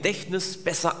dem Gedächtnis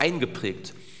besser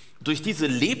eingeprägt. Durch diese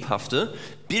lebhafte,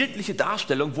 bildliche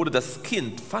Darstellung wurde das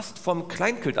Kind fast vom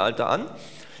Kleinkindalter an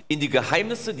in die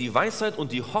Geheimnisse, die Weisheit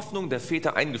und die Hoffnung der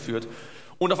Väter eingeführt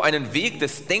und auf einen Weg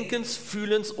des Denkens,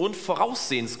 Fühlens und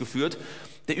Voraussehens geführt,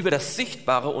 der über das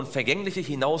Sichtbare und Vergängliche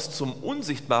hinaus zum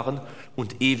Unsichtbaren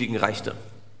und Ewigen reichte.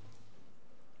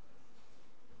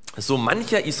 So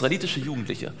mancher israelitische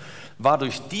Jugendliche war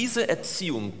durch diese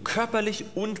Erziehung körperlich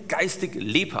und geistig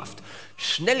lebhaft,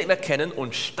 schnell im Erkennen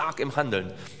und stark im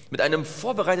Handeln, mit einem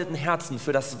vorbereiteten Herzen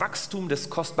für das Wachstum des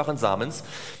kostbaren Samens,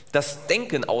 das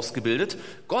Denken ausgebildet,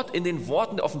 Gott in den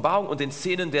Worten der Offenbarung und den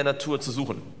Szenen der Natur zu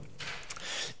suchen.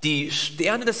 Die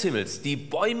Sterne des Himmels, die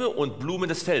Bäume und Blumen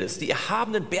des Feldes, die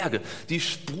erhabenen Berge, die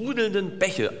sprudelnden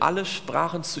Bäche, alle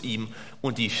sprachen zu ihm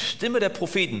und die Stimme der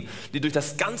Propheten, die durch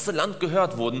das ganze Land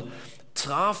gehört wurden,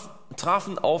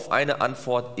 trafen auf eine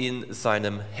Antwort in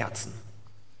seinem Herzen.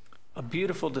 a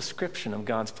beautiful description of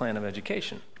God's plan of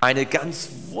education. Eine ganz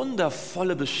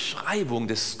wundervolle Beschreibung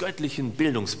des göttlichen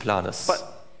Bildungsplanes. But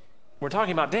we're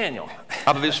talking about Daniel.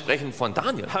 Aber wir sprechen von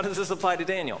Daniel. How does this apply to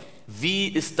Daniel? Wie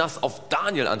ist das auf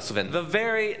Daniel anzuwenden? The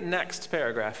very next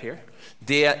paragraph here.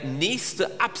 Der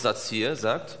nächste Absatz hier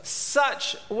sagt,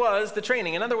 Such was the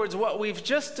training. In other words, what we've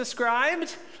just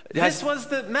described, this was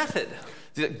the method.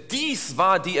 dies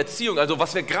war die Erziehung, also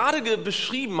was wir gerade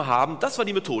beschrieben haben, das war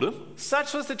die Methode.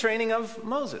 Such was the training of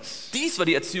Moses, Dies war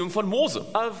die Erziehung von Mose,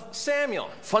 of Samuel,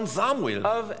 von Samuel,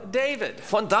 of David,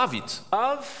 von David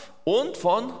of und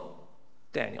von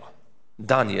Daniel.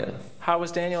 Daniel. How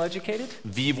was Daniel educated?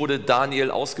 Wie wurde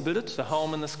Daniel ausgebildet? The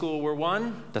home and the school were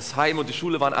one. Das Heim und die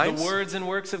Schule waren The eins. words and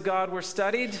works of God were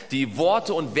studied. Die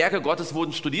Worte und Werke Gottes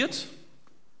wurden studiert.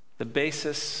 The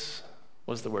basis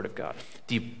was the word of God.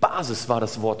 Die Basis war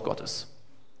das Wort Gottes.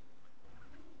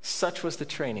 Such was the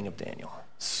training of Daniel.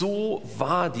 So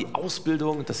war die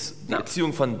Ausbildung, die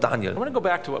Erziehung von Daniel. I want to go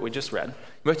back to what we just read.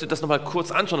 Ich möchte das nochmal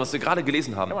kurz anschauen, was wir gerade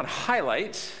gelesen haben. I want to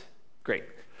highlight,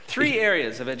 three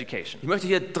areas of education. Ich möchte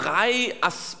hier 3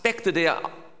 Aspekte der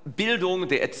Bildung,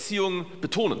 der Erziehung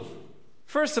betonen.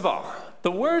 First of all,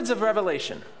 the words of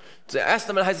revelation. Zuerst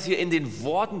einmal heißt es hier in den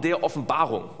Worten der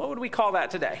Offenbarung. What would we call that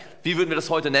today? Wie würden wir das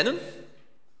heute nennen?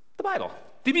 The Bible.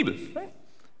 Die Bibel. Right?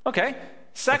 Okay.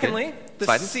 Secondly, Okay. the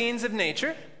Zweitens. scenes of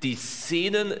nature. Die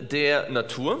Szenen der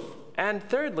Natur. And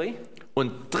thirdly,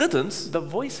 Und drittens, the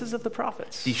voices of the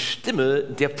prophets. die Stimme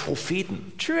der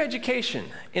Propheten. True education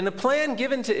in the plan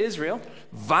given to Israel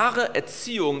Wahre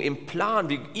Erziehung im Plan,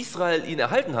 wie Israel ihn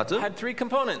erhalten hatte, had 3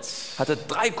 components. hatte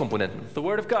 3 Komponenten. The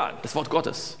word of God, Das Wort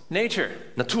Gottes, nature,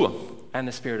 Natur and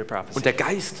the spirit of prophecy. und der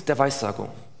Geist der Weissagung.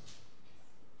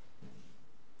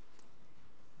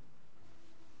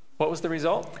 What was the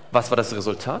result? Was war das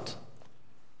Resultat?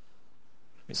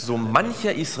 So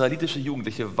mancher israelitische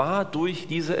Jugendliche war durch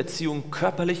diese Erziehung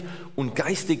körperlich und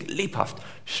geistig lebhaft,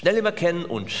 schnell im Erkennen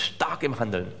und stark im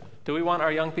Handeln. Do we want our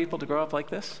young people to grow up like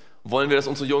this? Wollen wir, dass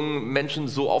unsere jungen Menschen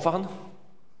so aufwachen?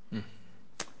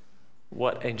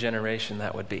 What a generation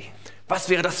that would be. Was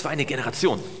wäre das für eine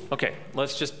Generation? Okay,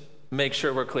 let's just make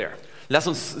sure we're clear. Lass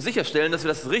uns sicherstellen, dass wir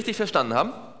das richtig verstanden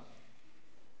haben.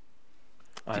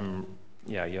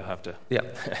 You'll have to.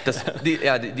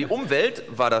 Ja, die Umwelt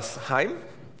war das Heim,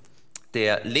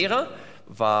 der Lehrer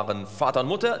waren Vater und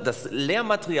Mutter, das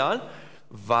Lehrmaterial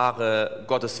war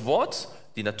Gottes Wort,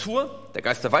 die Natur, der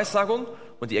Geist der Weissagung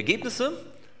und die Ergebnisse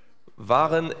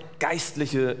waren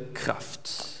geistliche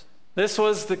Kraft. This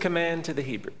was the command to the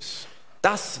Hebrews.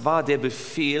 Das war der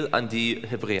Befehl an die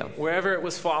Hebräer. Wherever it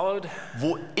was followed,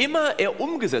 Wo immer er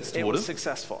umgesetzt it wurde, was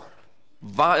successful.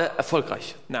 war er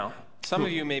erfolgreich. Now, some of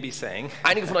you may be saying,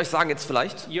 Einige von euch sagen jetzt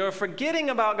vielleicht, you're forgetting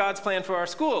about God's plan for our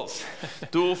schools.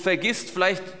 du vergisst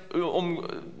vielleicht,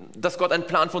 dass Gott einen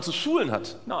Plan für unsere Schulen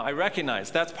hat. No, I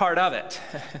recognize that's part of it.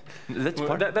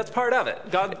 That's part of it.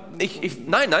 God,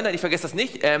 Nein, ich vergesse das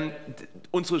nicht.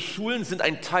 Unsere Schulen sind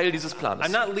ein Teil dieses Planes.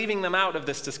 I'm not leaving them out of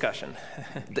this discussion.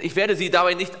 Ich werde sie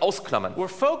dabei nicht ausklammern. We're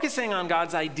focusing on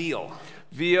God's ideal.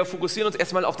 Wir fokussieren uns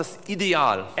erstmal auf das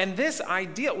Ideal. And this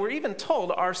ideal, we're even told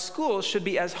our schools should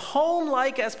be as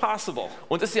home-like as possible.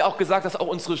 Und es ist ja auch gesagt, dass auch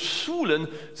unsere Schulen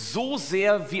so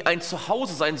sehr wie ein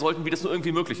Zuhause sein sollten, wie das nur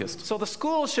irgendwie möglich ist. So the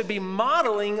schools should be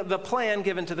modeling the plan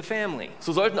given to the family.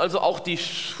 So sollten also auch die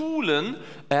Schulen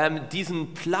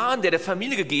diesen Plan, der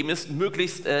Familie gegeben ist,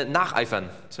 möglichst nacheifern.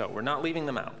 So we're not leaving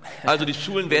them out. Also die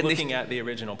Schulen We're werden looking nicht at the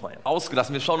original plan.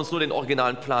 ausgelassen. Wir schauen uns nur den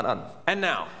originalen Plan an. And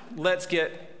now, let's get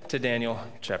to Daniel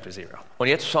chapter 0. Und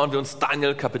jetzt schauen wir uns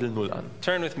Daniel Kapitel 0 an.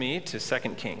 Turn with me to 2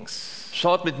 Kings,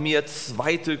 Schaut mit mir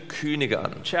 2. Könige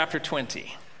an. chapter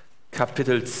 20.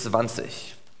 Kapitel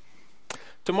 20.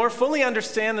 To more fully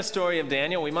understand the story of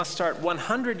Daniel, we must start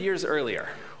 100 years earlier.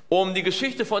 Um die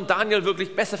Geschichte von Daniel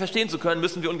wirklich besser verstehen zu können,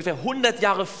 müssen wir ungefähr 100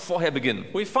 Jahre vorher beginnen.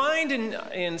 We find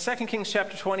in 2 Kings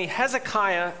chapter 20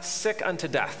 Hezekiah sick unto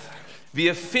death.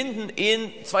 Wir finden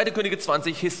in 2. Könige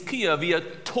 20 Hiskia, wie er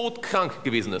todkrank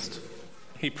gewesen ist.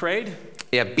 He prayed,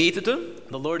 Er betete,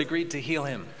 the Lord agreed to heal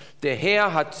him. der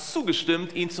Herr hat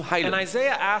zugestimmt, ihn zu And heilen.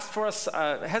 Hezekiah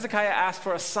asked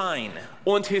for a sign.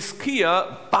 Und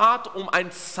Hiskia bat um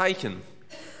ein Zeichen.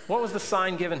 What was the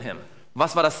sign given him?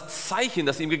 Was war das Zeichen,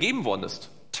 das ihm gegeben worden ist?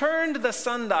 Turned the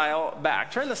sundial back.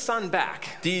 Turn the sun back.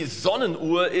 Die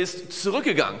Sonnenuhr ist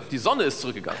zurückgegangen. Die Sonne ist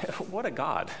zurückgegangen. What a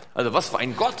God. Also was für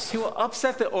ein Gott. He will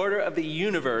upset the order of the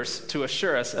universe to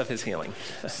assure us of his healing.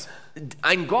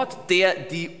 Ein Gott, der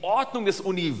die Ordnung des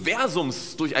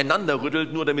Universums durcheinander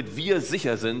rüttelt, nur damit wir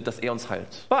sicher sind, dass er uns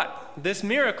heilt. But this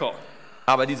miracle,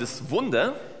 Aber dieses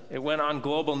Wunder, it went on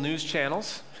global news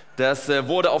channels. Das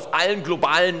wurde auf allen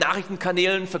globalen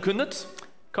Nachrichtenkanälen verkündet.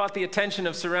 Caught the attention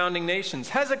of surrounding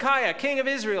nations. Hezekiah, king of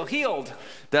Israel, healed.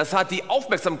 Das hat die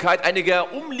Aufmerksamkeit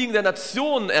einiger umliegender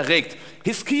Nationen erregt.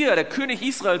 Hiskia, der König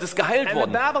Israels, ist geheilt And the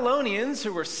worden. Babylonians,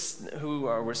 who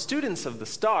were students of the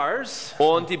stars,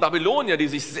 Und die Babylonier, die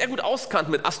sich sehr gut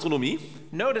auskannten mit Astronomie,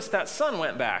 noticed that sun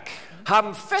went back.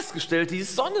 haben festgestellt, die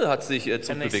Sonne hat sich And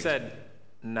they zurückbewegt. said,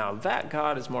 now that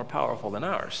God is more powerful than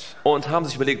ours. Und haben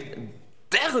sich überlegt,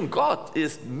 deren Gott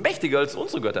ist mächtiger als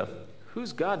unsere Götter.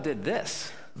 Whose God did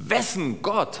this? Wessen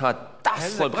Gott hat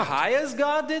das vollbracht? Hezekiah's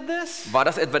God did this? War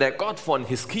das etwa der Gott von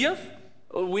Hiskia?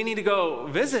 We need to go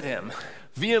visit him.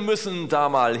 Wir müssen da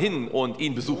mal hin und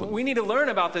ihn besuchen. We need to learn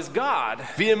about this God.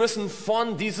 Wir müssen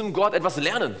von diesem Gott etwas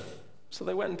lernen. So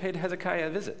they went and paid Hezekiah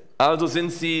a visit. Also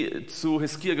sind sie zu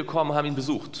Hiskia gekommen, haben ihn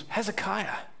besucht.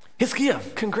 Hezekiah, Hiskia,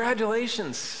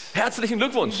 congratulations. herzlichen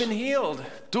Glückwunsch. You've been healed.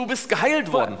 Du bist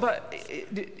geheilt worden. But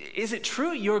is it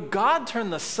true your God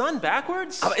turned the sun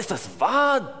backwards? Aber ist das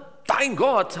wahr? Dein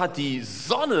Gott hat die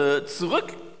Sonne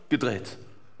zurückgedreht.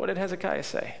 What did Hezekiah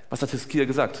say? Was hat Hiskia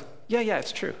gesagt? Yeah,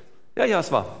 it's true. Ja,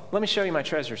 es war. Let me show you my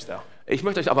treasures, though. Ich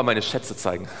möchte euch aber meine Schätze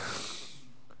zeigen.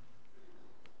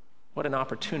 What an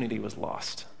opportunity was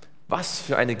lost. Was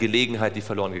für eine Gelegenheit, die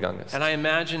verloren gegangen ist. And I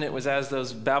imagine it was as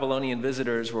those Babylonian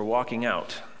visitors were walking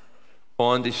out.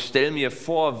 Und ich stelle mir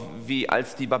vor, wie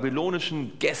als die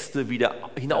babylonischen Gäste wieder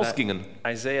hinausgingen,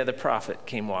 Isaiah the prophet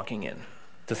came walking in.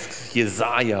 dass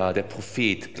Jesaja, der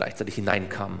Prophet, gleichzeitig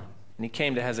hineinkam. And he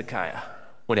came to Hezekiah.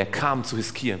 Und er kam zu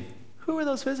Hiskia. Who were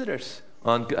those visitors?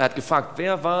 Und er hat gefragt,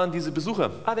 wer waren diese Besucher?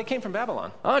 They came from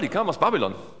Babylon. Die kamen aus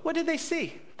Babylon. What did they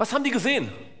see? Was haben die gesehen?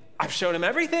 I've showed him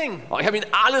everything. Ich habe ihnen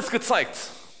alles gezeigt.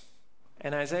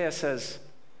 And Isaiah says,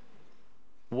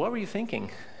 what were you thinking?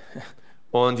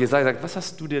 Und Jesaja sagt, was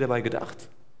hast du dir dabei gedacht?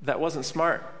 That wasn't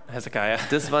smart, Hezekiah.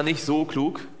 Das war nicht so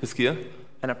klug, Hiskia.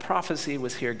 And a prophecy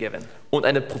was here given. Und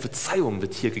eine Prophezeiung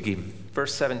wird hier gegeben.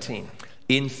 Verse 17.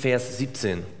 In Vers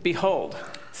 17. Behold,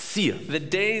 Siehe, the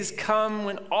days come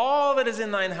when all that is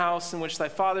in thine house, in which thy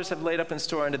fathers have laid up in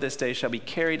store unto this day, shall be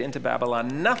carried into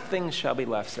Babylon. Nothing shall be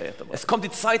left, saith the Lord. es kommt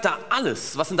die Zeit, da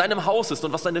alles, was in deinem Haus ist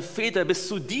und was deine Väter bis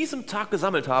zu diesem Tag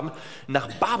gesammelt haben, nach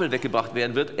Babel weggebracht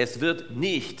werden wird. Es wird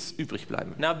nichts übrig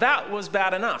bleiben. Now that was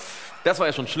bad enough. Das war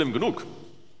ja schon schlimm genug.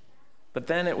 But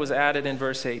then it was added in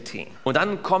verse 18. Und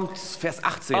dann kommt Vers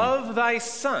 18. Of thy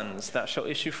sons that shall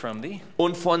issue from thee,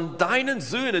 Und von deinen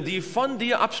Söhnen, die von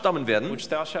dir abstammen werden, which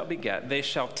thou shalt beget, they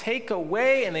shall take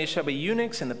away, and they shall be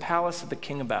eunuchs in the palace of the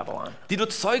king of Babylon. die du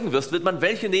zeugen wirst, wird man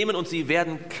welche nehmen und sie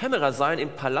werden Kämmerer sein im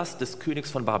Palast des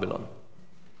Königs von Babylon.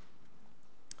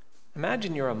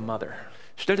 Imagine you're a mother.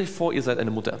 Stellt euch vor, ihr seid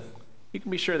eine Mutter. You can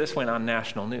be sure this went on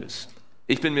national news.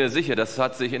 Ich bin mir sicher, das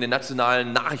hat sich in den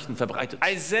nationalen Nachrichten verbreitet.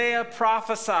 Isaiah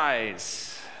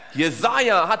prophesies,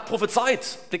 Jesaja hat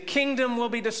prophezeit, the kingdom will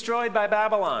be destroyed by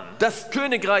Babylon. das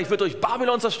Königreich wird durch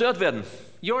Babylon zerstört werden.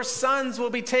 Your sons will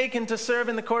be taken to serve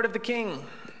in the court of the king.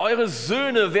 Eure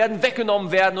Söhne werden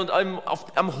weggenommen werden und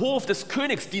am Hof des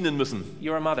Königs dienen müssen.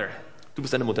 You're a mother. Du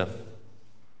bist eine Mutter.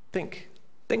 Think.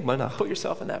 Denk mal nach. Put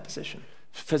yourself in that position.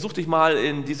 Versuch dich mal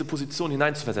in diese Position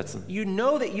hineinzuversetzen. You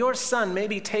know that your son may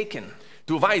be taken.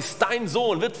 Du weißt, dein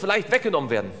Sohn wird vielleicht weggenommen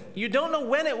werden. You don't know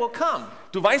when it will come.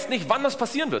 Du weißt nicht, wann das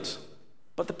passieren wird.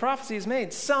 But the prophecy is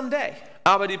made someday.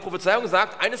 Aber die Prophezeiung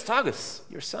sagt, eines Tages.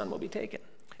 Your son will be taken.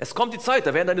 Es kommt die Zeit,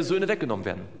 da werden deine Söhne weggenommen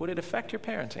werden. Would it affect your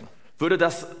parenting? Würde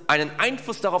das einen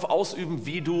Einfluss darauf ausüben,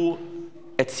 wie du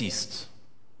erziehst?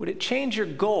 Would it change your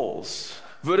goals?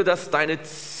 Würde das deine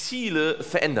Ziele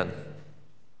verändern?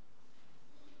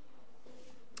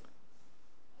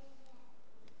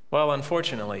 Well,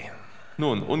 unfortunately,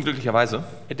 Nun, unglücklicherweise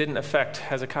it didn't affect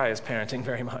Hezekiah's parenting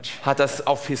very much. hat das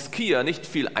auf Hiskia nicht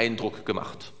viel Eindruck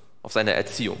gemacht, auf seine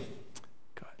Erziehung.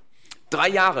 3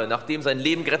 Jahre nachdem sein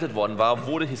Leben gerettet worden war,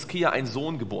 wurde Hiskia ein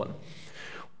Sohn geboren.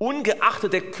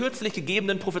 Ungeachtet der kürzlich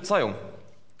gegebenen Prophezeiung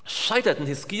scheiterten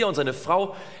Hiskia und seine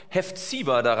Frau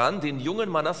Hephziba daran, den jungen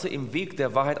Manasse im Weg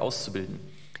der Wahrheit auszubilden.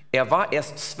 Er war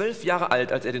erst 12 Jahre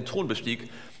alt, als er den Thron bestieg,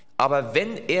 aber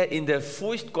wenn er in der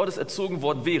Furcht Gottes erzogen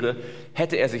worden wäre,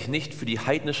 hätte er sich nicht für die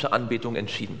heidnische Anbetung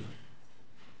entschieden.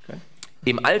 Okay.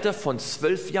 Im Alter von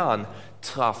 12 Jahren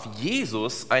traf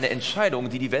Jesus eine Entscheidung,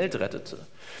 die die Welt rettete.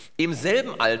 Im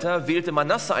selben Alter wählte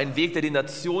Manasse einen Weg, der die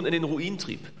Nation in den Ruin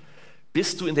trieb.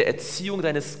 Bist du in der Erziehung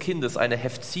deines Kindes eine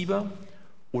Hephziba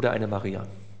oder eine Maria?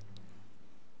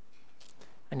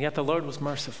 And yet the Lord was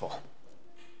merciful.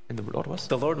 In the Lord was?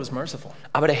 The Lord was merciful.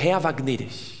 Aber der Herr war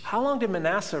gnädig. How long did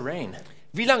Manasseh reign?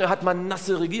 Wie lange hat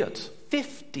Manasse regiert?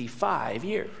 55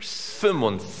 years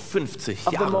 55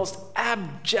 of the Jahre. most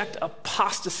abject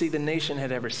apostasy the nation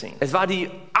had ever seen. Es war die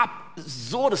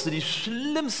absurdeste,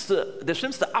 der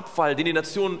schlimmste Abfall, den die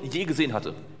Nation je gesehen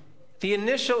hatte. The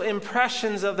initial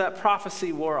impressions of that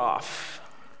prophecy wore off.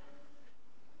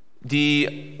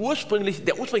 Der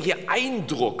ursprüngliche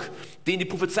Eindruck, den die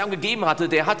Prophezeiung gegeben hatte,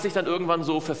 der hat sich dann irgendwann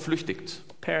so verflüchtigt.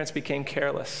 Parents became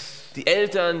careless. Die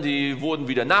Eltern, die wurden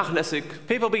wieder nachlässig.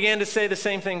 People began to say the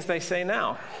same things they say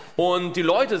now. Und die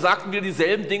Leute sagten wieder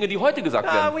dieselben Dinge, die heute gesagt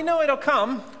werden. We know it'll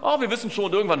come. Oh, wir wissen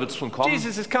schon, irgendwann wird es schon kommen.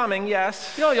 Jesus is coming,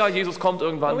 yes. Ja, Jesus kommt But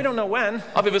we irgendwann. don't know when.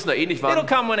 Aber wir wissen ja eh nicht It'll wann.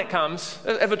 come when it comes.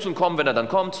 Er wird schon kommen, wenn er dann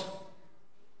kommt.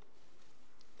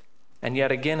 And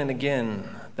yet again and again,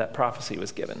 that prophecy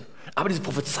was given. Aber diese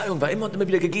Prophezeiung war immer und immer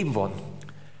wieder gegeben worden.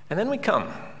 And then we come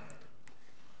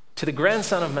to the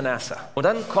grandson of Manasseh, Und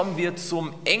dann kommen wir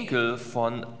zum Enkel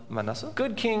von Manasse.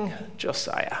 good King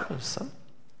Josiah.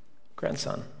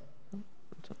 Grandson.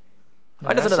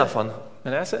 Einer seiner Nachfahren.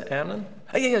 Manasseh, Amnon.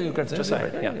 Ja,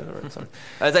 Josiah,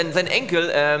 ja. Sein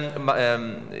Enkel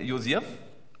Josia,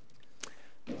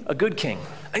 A good king.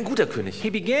 ein guter König. He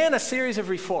began a series of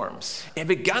reforms. Er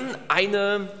begann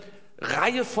eine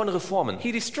Reihe von Reformen.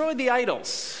 He destroyed the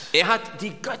idols. Er hat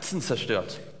die Götzen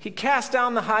zerstört. He cast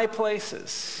down the high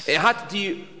places. Er hat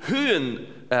die Höhen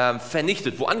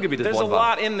vernichtet, wo angebetet There's a worden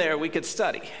war. lot in there we could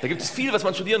study. Da gibt es viel, was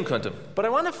man studieren könnte. But I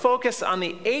want to focus on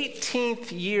the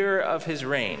 18th year of his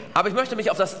reign. Aber ich möchte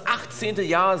mich auf das 18.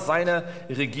 Jahr seiner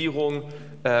Regierung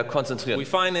konzentrieren. We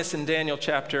find this in Daniel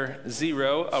chapter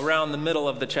 0, around the middle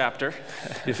of the chapter.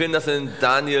 Wir finden das in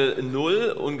Daniel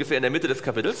 0, ungefähr in der Mitte des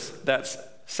Kapitels. That's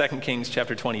 2 Kings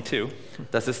chapter 22.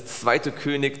 Das ist 2.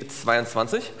 König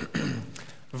 22.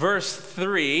 Verse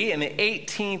 3, in the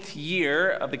 18th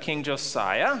year of the king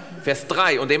Josiah, Vers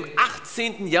 3. Und im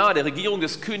 18. Jahr der Regierung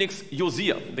des Königs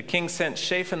Josia the king sent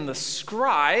Shaphan the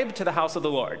scribe to the house of the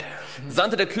Lord.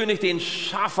 sandte der König den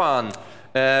Schafan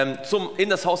in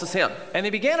das Haus des Herrn. And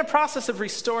they began a process of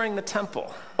restoring the temple.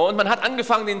 Und man hat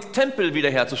angefangen, den Tempel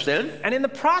wiederherzustellen. And in the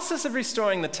process of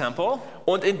restoring the temple,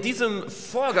 Und in diesem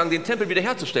Vorgang, den Tempel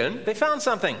wiederherzustellen, they found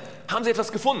something. haben sie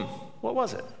etwas gefunden. What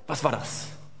was it? Was war das?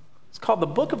 It's called the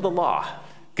Book of the Law.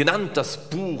 Genannt das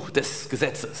Buch des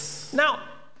Gesetzes. Now,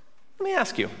 let me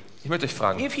ask you, Ich möchte euch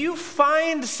fragen, if you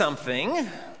find something,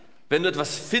 wenn du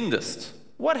etwas findest,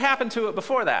 what happened to it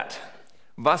before that?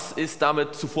 was ist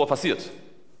damit zuvor passiert? It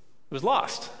was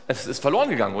lost. Es ist verloren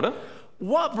gegangen, oder?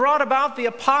 What brought about the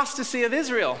apostasy of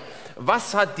Israel?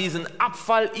 Was hat diesen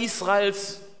Abfall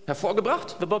Israels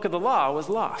hervorgebracht? The Book of the Law was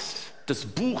lost, Das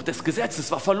Buch des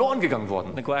Gesetzes war verloren gegangen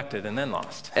worden. neglected, and then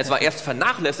lost. Es war erst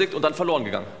vernachlässigt und dann verloren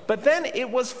gegangen. But then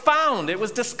it was found, it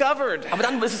was discovered. Aber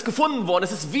dann ist es gefunden worden,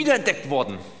 es ist wiederentdeckt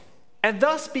worden. And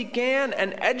thus began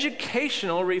an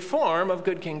educational reform of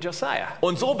good King Josiah.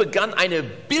 Und so begann eine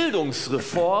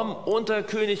Bildungsreform unter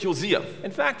König Josia.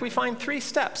 In fact, we find 3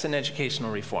 steps in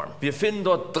educational reform. Wir finden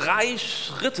dort 3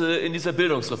 Schritte in dieser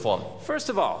Bildungsreform. First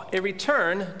of all, a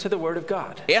return to the Word of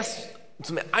God. Erst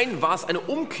zum einen war es eine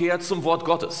Umkehr zum Wort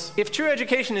Gottes. If true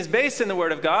education is based in the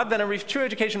Word of God, then true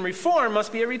education reform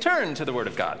must be a return to the Word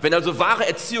of God. Wenn also wahre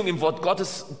Erziehung im Wort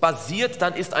Gottes basiert,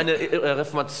 dann ist eine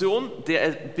Reformation der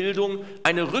Bildung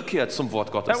eine Rückkehr zum Wort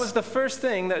That was Gottes. the first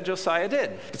thing that Josiah did.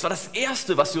 Das war das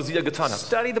Erste, was Josia getan hat.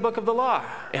 Study the book of the law.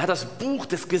 Er hat das Buch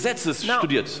des Gesetzes Now,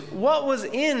 studiert. what was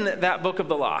in that book of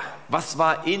the law? Was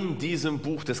war in diesem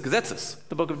Buch des Gesetzes?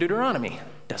 The book of Deuteronomy.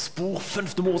 Das Buch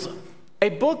 5. Mose. A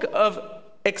book of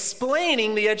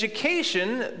explaining the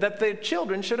education that the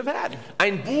children should have had.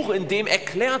 Ein Buch, in dem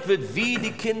erklärt wird, wie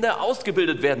die Kinder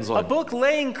ausgebildet werden A sollen. book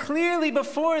laying clearly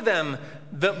before them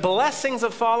the blessings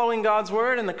of following God's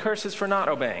word and the curses for not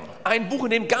obeying. Ein Buch,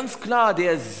 in dem ganz klar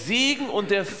der Segen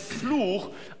und der Fluch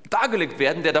dargelegt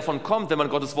werden, der davon kommt, wenn man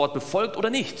Gottes Wort befolgt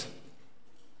oder nicht.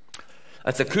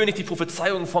 Als der König die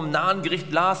Prophezeiung vom nahen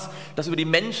Gericht las, das über die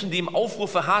Menschen, die im Aufruhr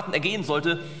verharrten, ergehen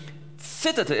sollte,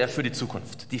 zitterte er für die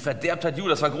Zukunft. Die Verderbtheit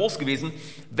Judas war groß gewesen.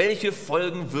 Welche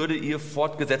Folgen würde ihr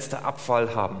fortgesetzter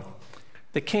Abfall haben?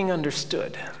 The king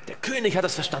understood Der König hat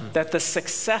es verstanden, that the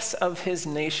success of his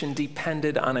nation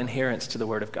depended on adherence to the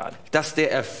word of God. dass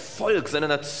der Erfolg seiner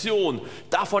Nation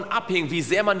davon abhing, wie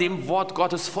sehr man dem Wort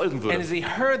Gottes folgen And würde. as he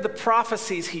heard the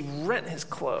prophecies, he rent his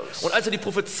clothes. Und als er die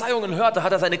Prophezeiungen hörte,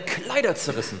 hat er seine Kleider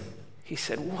zerrissen. He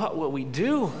said, "What will we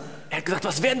do? Er hat gesagt,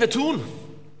 was werden wir tun?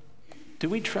 Do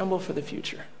we tremble for the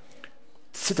future?"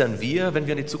 Zittern wir, wenn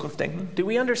wir an die Zukunft denken? Do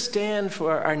we understand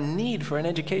for our need for an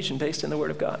education based in the Word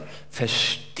of God?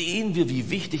 Verstehen wir, wie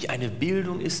wichtig eine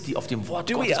Bildung ist, die auf dem Wort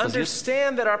Do we Gottes basiert?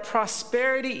 understand that our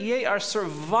prosperity, yea, our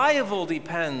survival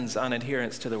depends on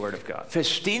adherence to the Word of God?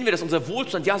 Verstehen wir, dass unser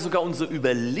Wohlstand, ja sogar unser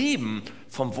Überleben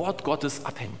vom Wort Gottes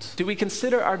abhängt? Do we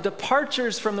consider our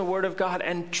departures from the Word of God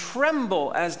and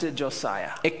tremble as did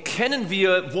Josiah? Erkennen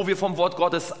wir, wo wir vom Wort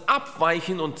Gottes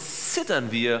abweichen und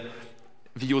zittern wir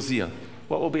wie Josia?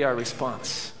 What will be our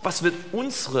response? Was wird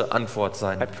unsere Antwort I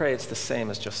sein? pray it's the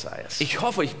same as Josiah's. Ich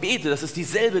hoffe, ich bete, dass es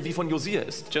dieselbe wie von Josia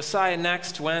ist. Josiah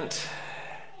next went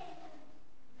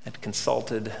and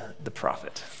consulted the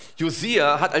prophet.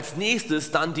 Josia hat als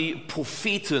nächstes dann die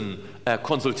Propheten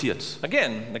konsultiert.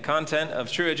 Again, the content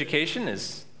of true education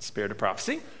is the spirit of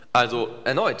prophecy. Also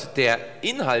erneut, der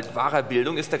Inhalt wahrer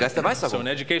Bildung ist der Geist der So Weissagung. an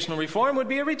educational reform would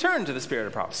be a return to the spirit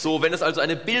of prophecy. So, wenn es also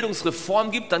eine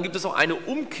Bildungsreform gibt, dann gibt es auch eine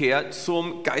Umkehr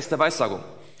zum Geist der Weissagung.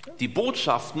 Die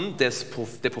Botschaften der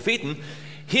Propheten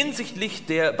hinsichtlich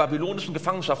der babylonischen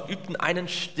Gefangenschaft übten einen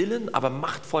stillen, aber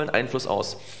machtvollen Einfluss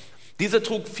aus. Dieser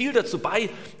trug viel dazu bei,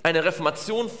 eine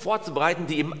Reformation vorzubereiten,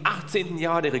 die im 18.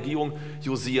 Jahr der Regierung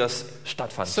Josias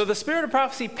stattfand. So the spirit of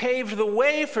prophecy paved the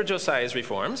way for Josiah's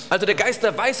reforms. Also der Geist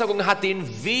der Weissagung hat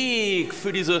den Weg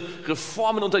für diese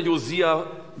Reformen unter Josia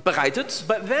bereitet.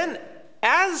 But then,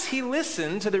 as he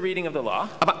listened to the reading of the law,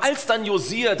 Aber als dann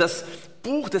Josia das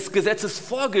Buch des Gesetzes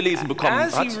vorgelesen bekommen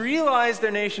as he hat, realized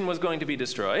their nation was going to be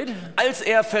destroyed, als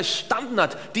er verstanden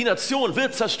hat, die Nation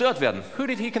wird zerstört werden, who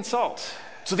did he consult?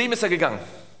 zu wem ist er gegangen?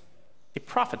 A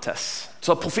prophetess.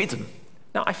 Zur Prophetin.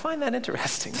 Now, I find that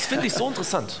interesting. Das finde ich so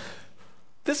interessant.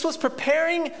 This was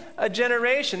preparing a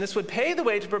generation. This would pave the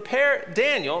way to prepare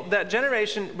Daniel, that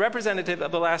generation representative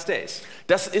of the last days.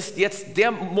 Das ist jetzt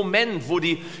der Moment, wo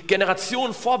die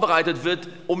Generation vorbereitet wird,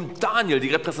 um Daniel, die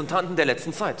Repräsentanten der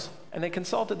letzten Zeit. And they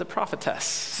consulted the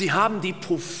prophetess. Sie haben die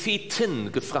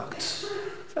Prophetin gefragt.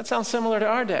 That sounds similar to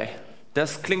our day.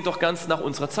 Das klingt doch ganz nach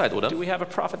unserer Zeit, oder? Do we have a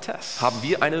prophetess? Haben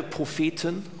wir eine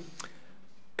Prophetin?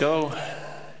 Go,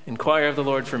 inquire of the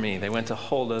Lord for me. They went to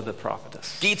Huldah the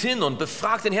prophetess. Geht hin und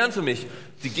befragt den Herrn für mich.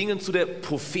 Sie gingen zu der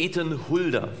Prophetin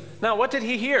Hulda. Now, what did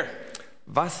he hear?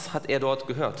 Was hat er dort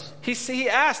gehört? He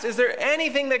asked, is there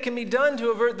anything that can be done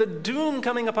to avert the doom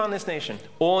coming upon this nation?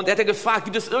 Und er hat gefragt,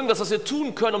 gibt es irgendwas, was wir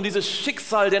tun können, um dieses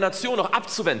Schicksal der Nation noch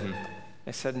abzuwenden?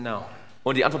 They said no.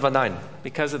 Und die Antwort war nein.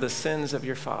 Because of the sins of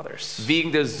your fathers,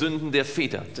 Wegen der Sünden der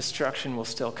Väter. destruction will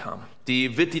still come.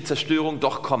 Wird die Zerstörung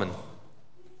doch kommen.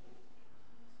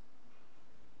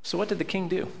 So what did the king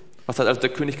do? Was hat also der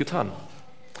König getan?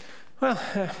 Well,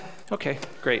 okay,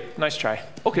 great, nice try.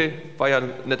 Okay, war ja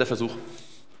ein netter Versuch.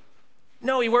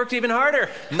 No, he worked even harder.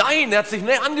 Nein, er hat sich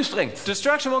mehr angestrengt.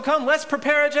 Destruction will come. Let's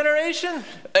prepare a generation.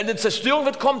 Eine Zerstörung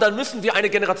wird kommen, dann müssen wir eine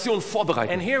Generation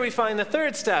vorbereiten. And here we find the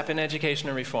third step in education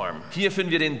and reform. Hier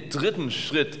finden wir den dritten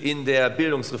Schritt in der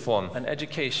Bildungsreform. An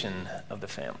education of the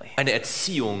family. Eine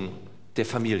Erziehung der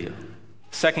Familie.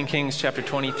 2 Kings chapter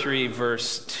 23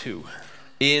 verse 2.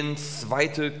 In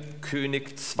 2.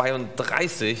 König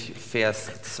 32,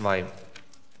 Vers 2.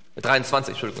 23,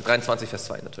 Entschuldigung, 23, Vers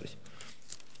 2 natürlich.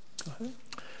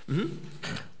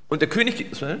 Und der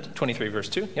König, 23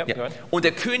 verse 2. Yep, ja. go ahead. Und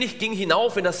der König ging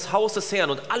hinauf in das Haus des Herrn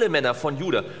und alle Männer von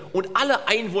Juda und alle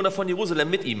Einwohner von Jerusalem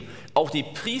mit ihm, auch die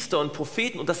Priester und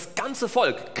Propheten und das ganze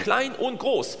Volk, klein und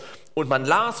groß. Und man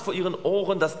las vor ihren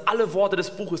Ohren, dass alle Worte des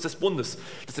Buches des Bundes,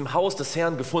 das im Haus des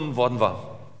Herrn gefunden worden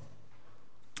war.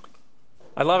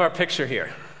 I love our picture here.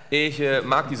 Ich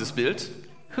mag dieses Bild.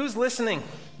 Who's listening?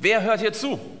 Wer hört hier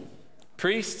zu?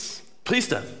 Priests,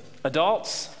 Priester,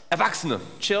 adults, Erwachsene,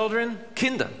 children,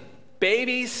 Kinder,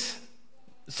 babies.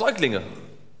 Säuglinge.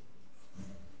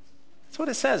 That's what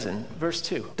it says in verse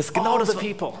 2. Das ist genau All das, the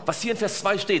people. was hier in Vers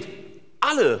 2 steht.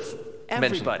 Alle Menschen.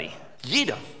 Everybody.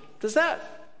 Jeder. Does that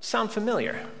sound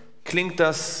familiar? Klingt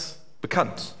das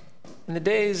bekannt? In the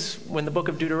days when the book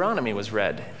of Deuteronomy was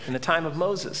read, in the time of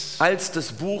Moses, Als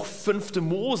das Buch 5.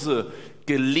 Mose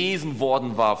gelesen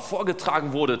worden war,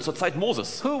 vorgetragen wurde zur Zeit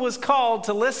Moses. who was called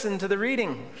to listen to the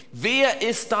reading? Wer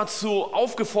ist dazu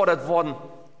aufgefordert worden,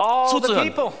 All the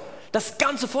zuzuhören? people. Das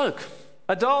ganze Volk.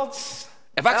 Adults,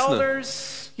 Erwachsene,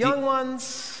 elders, young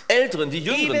ones, Älteren, die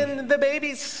Jüngeren, even the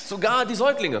babies. sogar die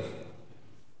Säuglinge.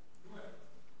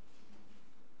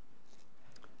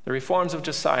 The reforms of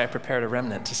Josiah prepared a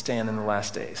remnant to stand in the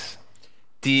last days.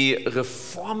 Die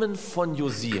Reformen von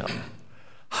Josia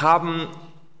haben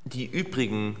die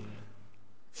übrigen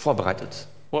vorbereitet.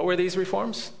 What were these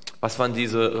reforms? Was waren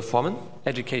diese Reformen?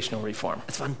 Educational reform.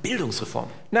 Es waren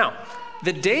Bildungsreformen. Now,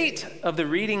 the date of the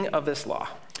reading of this law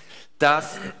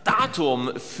Das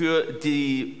Datum für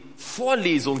die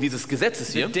Vorlesung dieses Gesetzes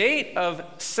The hier, date of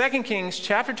 2 Kings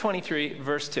chapter 23,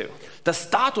 verse 2. das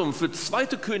Datum für 2.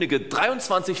 Könige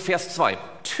 23, Vers 2,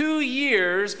 2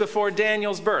 years before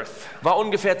Daniel's birth. war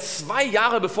ungefähr 2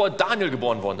 Jahre bevor Daniel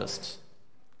geboren worden ist.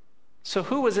 So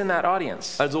who was in that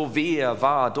audience? Also wer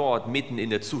war dort mitten in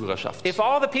der Zuhörerschaft? If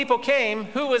all the people came,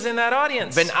 who was in that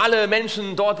audience? Wenn alle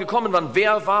Menschen dort gekommen waren,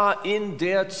 wer war in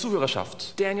der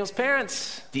Zuhörerschaft? Daniel's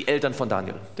parents. Die Eltern von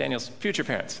Daniel, Daniel's future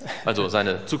parents. also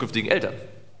seine zukünftigen Eltern.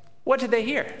 What did they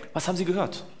hear? Was haben sie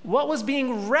gehört? What was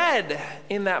being read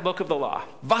in that book of the law?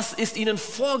 Was ist ihnen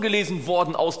vorgelesen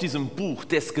worden aus diesem Buch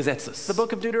des Gesetzes? The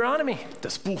book of Deuteronomy.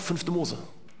 Das Buch 5. Mose.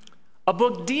 A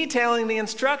book detailing the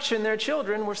instruction their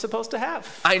children were supposed to have.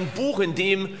 Ein Buch, in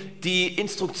dem die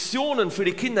Instruktionen für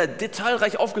die Kinder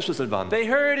detailreich aufgeschlüsselt waren. They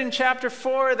heard in chapter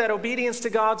 4 that obedience to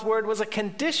God's word was a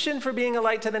condition for being a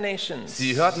light to the nations.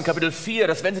 Sie hörten Kapitel 4,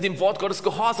 dass wenn sie dem Wort Gottes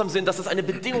gehorsam sind, dass es eine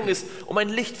Bedingung ist, um ein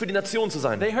Licht für die Nation zu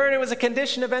sein. They heard it was a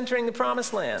condition of entering the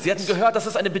promised land. Sie hatten gehört, dass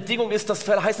es eine Bedingung ist, das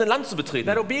verheißene Land zu betreten.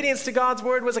 That obedience to God's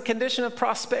word was a condition of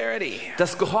prosperity.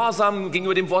 Dass Gehorsam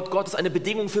gegenüber dem Wort Gottes eine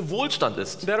Bedingung für Wohlstand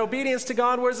ist. That obedience to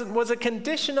God was a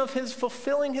condition of his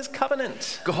fulfilling his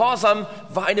covenant. Gehorsam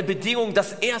war eine Bedingung,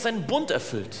 dass er seinen Bund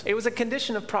erfüllt. It was a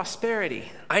condition of prosperity,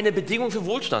 Eine Bedingung für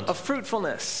Wohlstand, of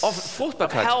fruitfulness, auf of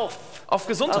Fruchtbarkeit, health, auf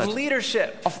Gesundheit, of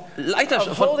leadership, auf of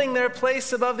Leiterschaft, holding their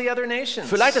place above the other nations.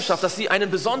 für Leiterschaft, dass sie einen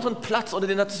besonderen Platz unter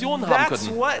den Nationen haben That's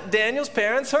könnten. what Daniel's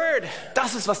parents heard.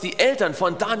 Das ist, was die Eltern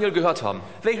von Daniel gehört haben.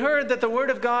 They heard that the word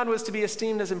of God was to be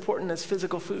esteemed as important as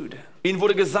physical food. Ihnen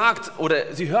wurde gesagt,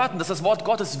 oder sie hörten, dass das Wort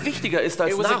Gottes wichtiger ist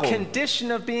als It was a Nahrung.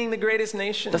 condition of being the greatest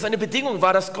nation. Dass eine Bedingung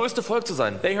war, das größte Volk zu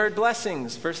sein. They heard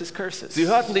blessings versus curses. Sie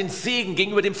hörten den Segen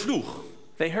gegenüber dem Fluch.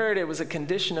 They heard it was a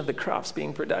condition of the crops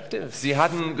being productive. Sie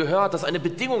hatten gehört, dass eine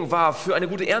Bedingung war für eine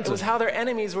gute It Ernte. was how their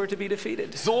enemies were to be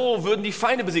defeated. So würden die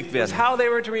Feinde besiegt It was werden. how they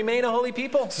were to remain a holy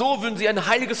people. So würden sie ein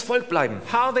heiliges Volk bleiben.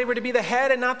 How they were to be the head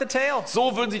and not the tail.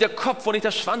 So würden sie der Kopf und nicht der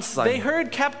Schwanz They sein.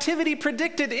 heard captivity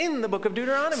predicted in the book of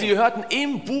Deuteronomy. Sie hörten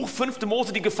im Buch 5.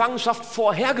 Mose die Gefangenschaft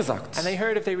vorhergesagt. And they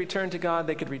heard if they returned to God,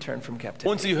 they could return from captivity.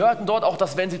 Und sie hörten dort auch,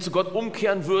 dass wenn sie zu Gott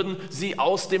umkehren würden, sie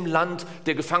aus dem Land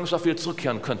der Gefangenschaft wieder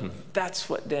zurückkehren könnten. That's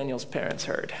what Daniel's parents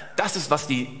heard. Das ist, was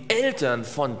die Eltern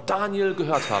von Daniel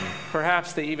gehört haben.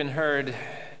 Perhaps they even heard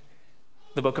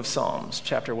the book of Psalms,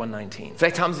 chapter 119.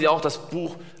 Vielleicht haben sie auch das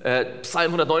Buch Psalm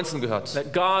 119 gehört.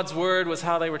 That God's word was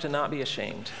how they were to not be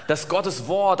ashamed. Dass Gottes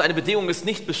Wort eine Bedingung ist,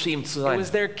 nicht beschämt zu It sein.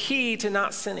 was their key to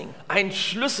not sinning. Ein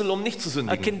Schlüssel, um nicht zu A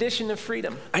sündigen. condition of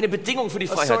freedom. Eine Bedingung für die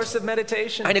A source Freiheit. of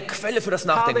meditation. Eine Quelle für das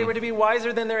How they were Nachdenken. to be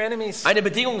wiser than their enemies. Eine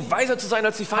Bedingung, weiser zu sein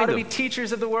als die How to be Feinde.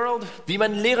 teachers of the world. Wie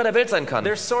man Lehrer der Welt sein kann.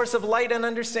 Their source of light and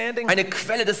understanding. Eine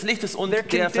Quelle des Lichtes und Their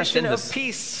der condition of Verständnis.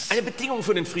 peace. Eine Bedingung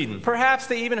für den Frieden. Perhaps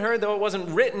they even heard, though it wasn't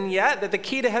written yet, that the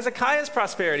key to Hezekiah's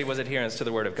prosperity was adherence to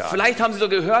the word of God. Vielleicht haben Sie so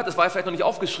gehört, es war vielleicht noch nicht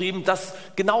aufgeschrieben, dass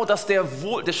genau das der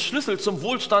Schlüssel zum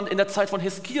Wohlstand in der Zeit von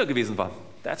Hiskia gewesen war.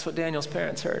 That's what Daniel's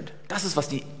parents heard. Das ist, was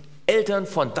die Eltern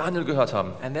von Daniel gehört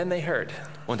haben. And then they heard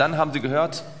Und dann haben sie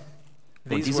gehört,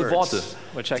 und these diese words, Worte,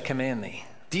 which I command thee.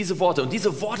 diese Worte,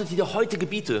 die dir heute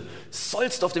gebiete,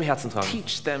 sollst du auf dem Herzen tragen.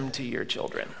 Teach them to your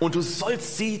children. Und du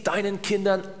sollst sie deinen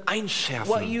Kindern What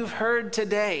einschärfen. you've heard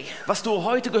today, Was du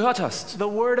heute gehört hast, the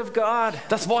word of God,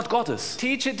 das Wort Gottes,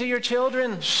 teach it to your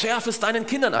children. schärf es deinen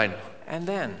Kindern ein. And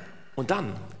then, Und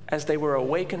dann, as they were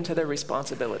awakened to their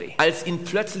responsibility, als ihnen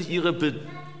plötzlich ihre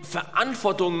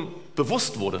Verantwortung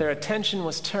bewusst wurde, their attention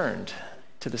was turned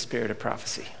to the spirit of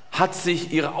prophecy. hat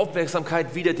sich ihre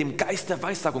Aufmerksamkeit wieder dem Geist der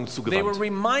Weissagung They were zugewandt.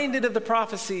 reminded of the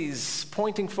prophecies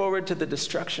pointing forward to the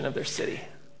destruction of their city.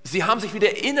 Sie haben sich wieder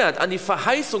erinnert an die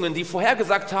Verheißungen, die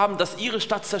vorhergesagt haben, dass ihre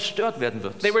Stadt zerstört werden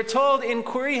wird. They were told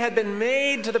inquiry had been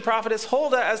made to the prophetess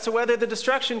Huldah as to whether the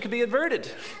destruction could be averted.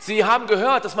 Sie haben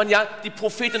gehört, dass man ja die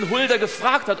Prophetin Hulda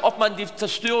gefragt hat, ob man die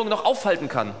Zerstörung noch aufhalten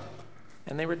kann.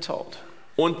 And they were told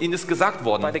Und ihnen ist gesagt by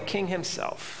worden, the king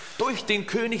himself, durch den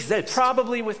König selbst,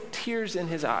 probably with tears in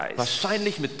his eyes,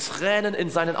 wahrscheinlich mit Tränen in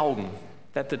seinen Augen,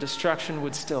 that the destruction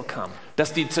would still come.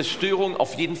 dass die Zerstörung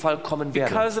auf jeden Fall kommen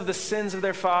werde. Because of the sins of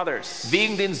their fathers,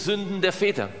 Wegen den Sünden der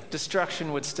Väter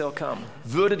destruction would still come.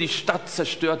 würde die Stadt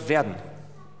zerstört werden.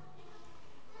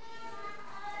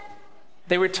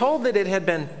 They were told that it had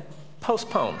been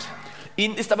postponed.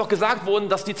 Ihnen ist aber auch gesagt worden,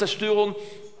 dass die Zerstörung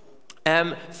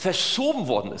verschoben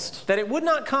worden ist. That it would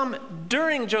not come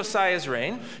during Josiah's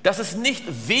reign. Dass es nicht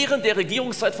während der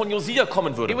Regierungszeit von Josia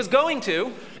kommen It würde. was going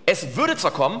to, Es würde zwar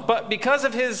kommen, but because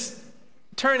of his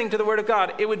turning to the word of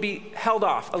God, it would be held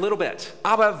off a little bit.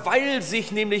 Aber weil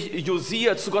sich nämlich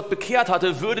Josia zu Gott bekehrt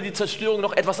hatte, würde die Zerstörung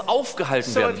noch etwas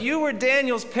aufgehalten So if werden. you were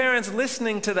Daniel's parents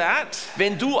listening to that,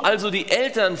 Wenn ihr die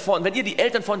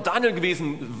Eltern von Daniel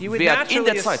gewesen wärt in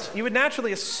der Zeit, you would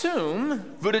naturally assume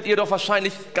würdet ihr doch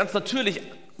wahrscheinlich ganz natürlich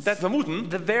vermuten,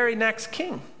 the very next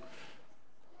king,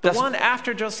 the dass, one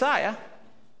after Josiah,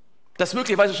 dass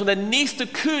möglicherweise schon der nächste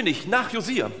König nach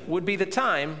Josia, would be the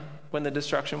time when the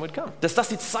destruction would come. dass das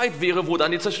die Zeit wäre, wo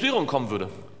dann die Zerstörung kommen würde.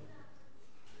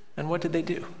 And what did they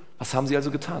do? Was haben sie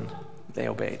also getan? They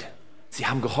obeyed. Sie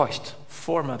haben gehorcht.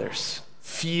 4 mothers.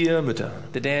 4 Mütter.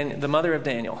 The mother of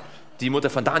Daniel, Die Mutter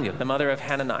von Daniel, the mother of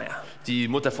Hananiah, die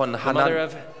Mutter von the mother Hanan,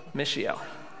 of Mishael,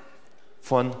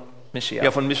 von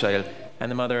Michael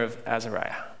and the mother of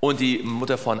Azariah. und die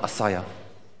Mutter von Asaja.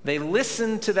 They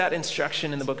listened to that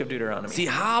instruction in the book of Deuteronomy.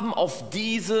 Sie haben auf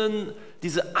diese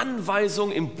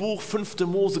Anweisung im Buch 5.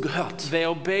 Mose gehört. They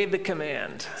obeyed the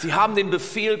command. Sie haben den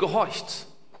Befehl gehorcht.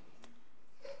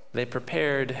 They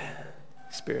prepared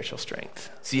spiritual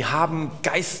strength. Sie haben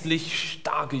geistlich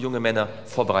starke junge Männer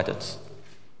vorbereitet.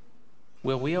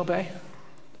 Will we obey?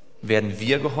 Werden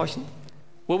wir gehorchen?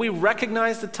 Will we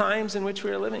recognize the times in which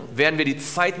we are living? Werden wir die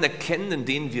Zeiten erkennen, in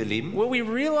denen wir leben? Will we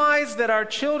realize that our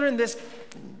children, this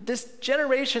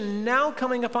generation now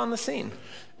coming upon the scene,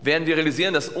 Werden wir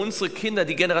realisieren, dass unsere Kinder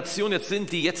die Generation jetzt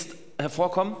sind, die jetzt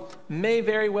hervorkommen? may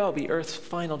very well be Earth's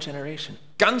final generation?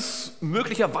 Ganz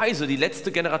möglicherweise die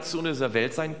letzte Generation dieser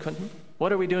Welt sein könnten?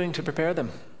 What are we doing to prepare them?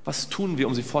 Was tun wir,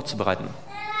 um sie vorzubereiten?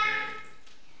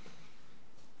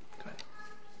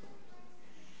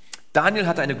 Daniel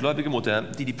hatte eine gläubige Mutter,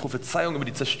 die die Prophezeiung über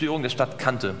die Zerstörung der Stadt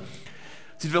kannte.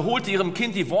 Sie wiederholte ihrem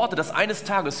Kind die Worte, dass eines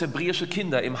Tages hebräische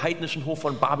Kinder im heidnischen Hof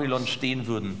von Babylon stehen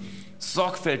würden.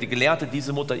 Sorgfältig lehrte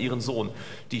diese Mutter ihren Sohn,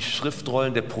 die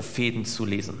Schriftrollen der Propheten zu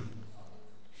lesen.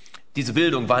 Diese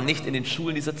Bildung war nicht in den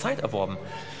Schulen dieser Zeit erworben,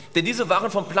 denn diese waren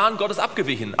vom Plan Gottes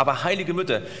abgewichen. Aber heilige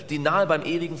Mütter, die nahe beim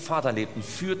ewigen Vater lebten,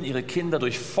 führten ihre Kinder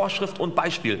durch Vorschrift und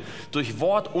Beispiel, durch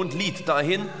Wort und Lied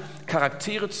dahin,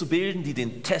 Charaktere zu bilden, die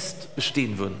den Test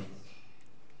bestehen würden.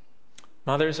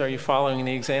 Mothers, are you following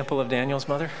the example of Daniel's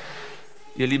mother?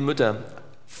 Ihr lieben Mütter,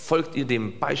 folgt ihr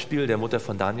dem Beispiel der Mutter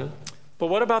von Daniel? But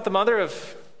what about the mother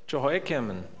of Jehoiakim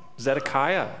and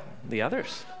Zedekiah, the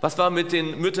others? Was war mit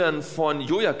den Müttern von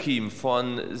Joachim,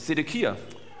 von Sedekia?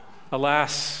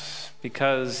 Alas,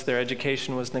 because their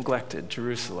education was neglected,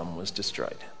 Jerusalem was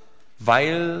destroyed.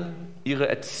 Weil ihre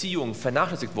Erziehung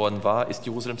vernachlässigt worden war, ist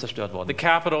Jerusalem zerstört The worden.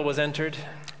 capital was entered.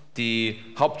 Die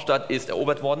Hauptstadt ist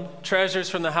erobert worden. Treasures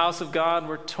from the house of God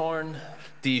were torn,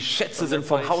 Die Schätze sind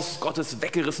vom Haus Gottes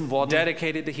weggerissen worden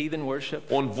dedicated to heathen worship,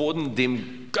 und wurden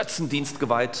dem Götzendienst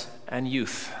geweiht. and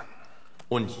youth.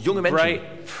 Und junge Menschen, Bright,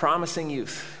 promising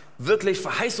youth. wirklich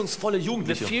verheißungsvolle The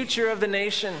Jugendliche, future of the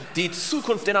nation, die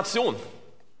Zukunft der Nation,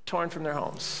 torn from their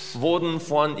homes, wurden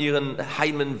von ihren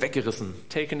Heimen weggerissen,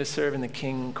 taken to serve in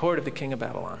the court of the king of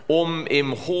Babylon. um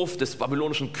im Hof des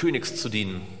babylonischen Königs zu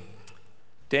dienen.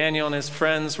 Daniel and his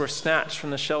friends were snatched from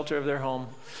the shelter of their home.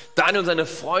 Daniel und seine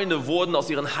Freunde wurden aus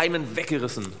ihren Heimen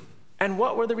weggerissen. And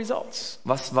what were the results?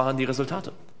 Was waren die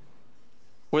Resultate?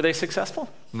 Were they successful?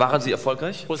 Waren sie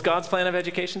erfolgreich? Was God's plan of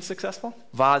education successful?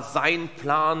 War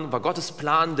Gottes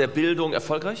Plan der Bildung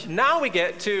erfolgreich? Now we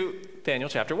get to Daniel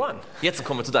chapter 1. Jetzt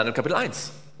kommen wir zu Daniel Kapitel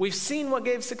 1. We've seen what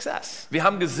gave success. Wir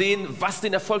haben gesehen, was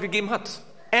den Erfolg gegeben hat.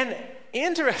 And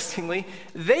interestingly,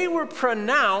 they were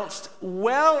pronounced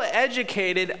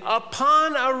well-educated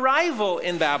upon arrival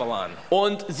in Babylon.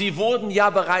 Und sie wurden ja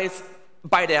bereits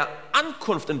bei der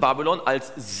Ankunft in Babylon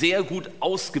als sehr gut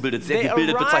ausgebildet, sehr They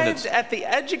gebildet arrived bezeichnet. at the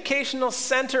educational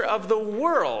center of the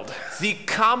world. Sie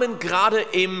kamen gerade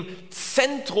im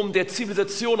Zentrum der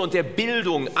Zivilisation und der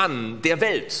Bildung an, der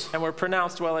Welt. And were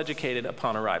pronounced well-educated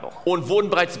upon arrival. Und wurden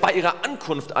bereits bei ihrer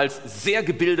Ankunft als sehr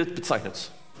gebildet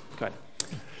bezeichnet. Good.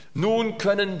 Nun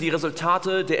können die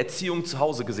Resultate der Erziehung zu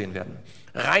Hause gesehen werden.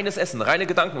 Reines Essen, reine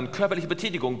Gedanken und körperliche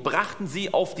Betätigung brachten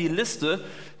sie auf die Liste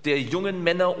der jungen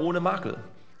Männer ohne Makel.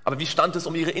 Aber wie stand es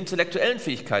um ihre intellektuellen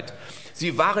Fähigkeiten?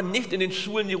 Sie waren nicht in den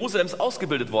Schulen Jerusalems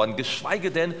ausgebildet worden,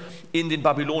 geschweige denn in den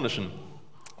babylonischen.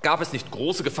 Gab es nicht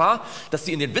große Gefahr, dass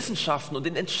sie in den Wissenschaften und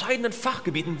in entscheidenden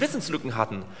Fachgebieten Wissenslücken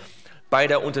hatten? Bei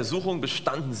der Untersuchung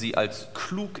bestanden sie als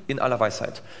klug in aller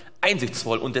Weisheit,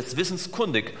 einsichtsvoll und des Wissens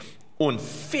kundig und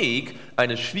fähig,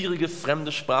 eine schwierige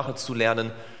fremde Sprache zu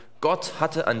lernen. Gott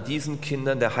hatte an diesen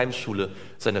Kindern der Heimschule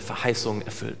seine Verheißungen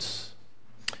erfüllt.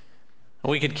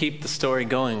 We could keep the story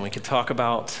going. We could talk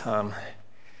about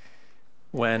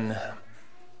when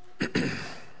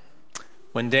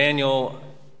Daniel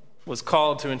was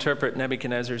called to interpret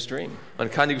Nebuchadnezzar's dream. Man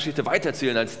kann die Geschichte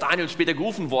weitererzählen, als Daniel später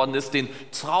gerufen worden ist, den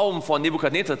Traum von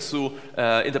Nebukadnezar zu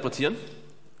interpretieren.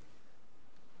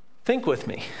 Think with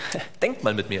me. Denkt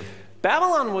mal mit mir.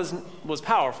 Babylon was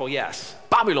powerful, yes.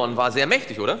 Babylon war sehr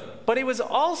mächtig, oder? But it was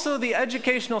also the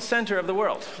educational center of the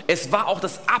world. Es war auch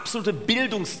das absolute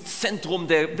Bildungszentrum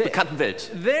der bekannten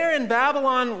Welt. There in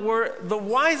Babylon were the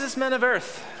wisest men of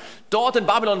earth. Dort in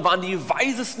Babylon waren die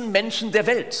weisesten Menschen der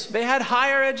Welt. They had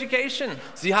higher education.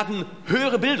 Sie hatten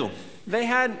höhere Bildung. They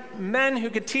had men who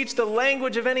could teach the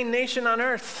language of any nation on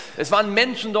earth. Es waren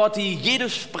Menschen dort, die jede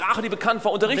Sprache, die bekannt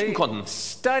war, unterrichten They konnten.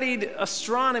 studied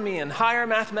astronomy and higher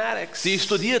mathematics. Sie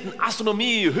studierten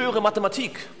Astronomie, höhere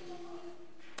Mathematik.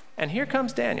 And here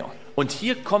comes Daniel. Und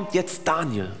hier kommt jetzt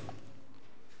Daniel.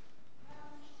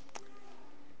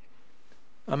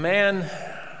 A man,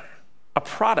 a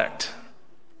product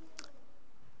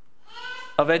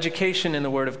of education in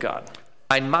the Word of God.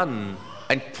 Ein Mann,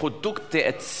 ein Produkt der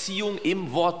Erziehung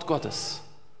im Wort Gottes.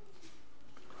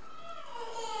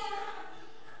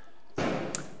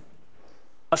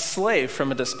 A slave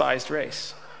from a despised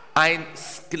race. Ein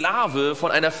Sklave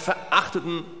von einer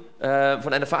verachteten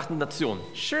Nation.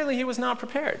 Surely he was not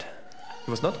prepared.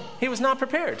 He was not? He was not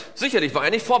prepared. Sicherlich war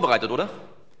er nicht vorbereitet, oder?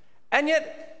 And yet,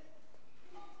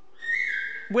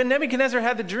 when Nebuchadnezzar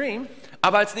had the dream,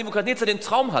 Aber als Nebukadnezar den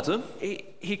Traum hatte,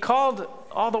 he called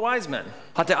all the wise men.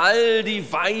 hat er all die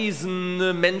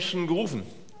weisen Menschen gerufen.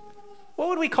 What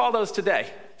would we call those today?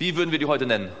 Wie würden wir die heute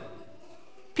nennen?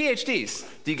 PhDs.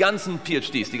 Die ganzen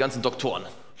PhDs, die ganzen Doktoren.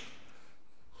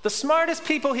 The smartest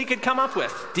people he could come up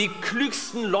with. Die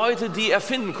klügsten Leute, die er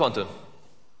finden konnte.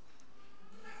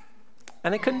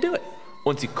 And they couldn't do it.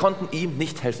 Und sie konnten ihm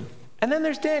nicht helfen. And then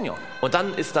there's Daniel. Und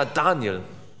dann ist da Daniel,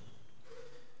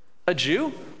 A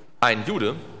Jew, ein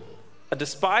Jude, a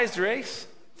despised race,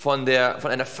 von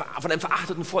einem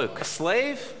verachteten Volk. a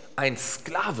slave, Ein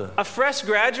Sklave. a fresh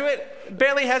graduate,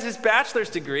 barely has his bachelor's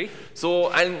degree, So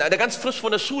einer, der ganz frisch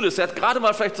von der Schule ist. Er hat gerade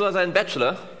mal vielleicht so seinen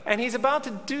Bachelor. and he's about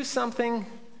to do something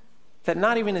that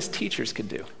not even his teachers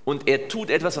could do. Und er tut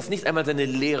etwas, was nicht einmal seine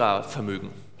Lehrer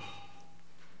vermögen.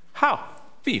 How?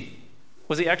 Wie?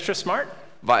 Was he extra smart?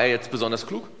 War er jetzt besonders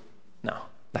klug? No.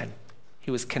 Nein.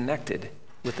 He was connected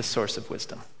with the source of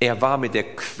wisdom. Er war mit der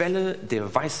Quelle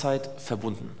der Weisheit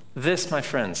verbunden. This, my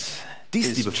friends, Dies,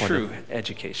 is liebe true Freunde,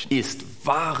 education. ist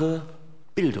wahre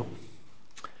Bildung.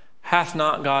 Hath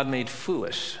not God made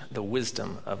foolish the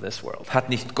wisdom of this world? Hat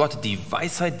nicht Gott die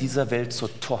Weisheit dieser Welt zur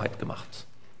Torheit gemacht?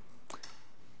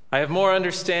 I have more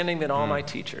understanding than all my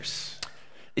teachers,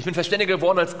 Ich bin verständiger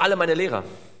geworden als alle meine Lehrer,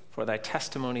 for thy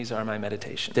testimonies are my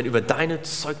meditation. denn über deine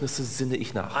Zeugnisse sinne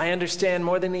ich nach. I understand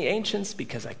more than the ancients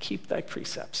because I keep thy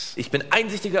precepts. Ich bin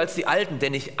einsichtiger als die Alten,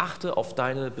 denn ich achte auf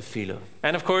deine Befehle.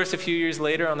 And of course, a few years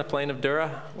later on the plain of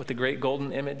Dura with the great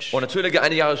golden image, Und natürlich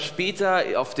einige Jahre später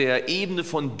auf der Ebene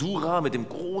von Dura mit dem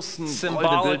großen goldenen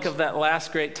symbolic Bild, of that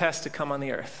last great test to come on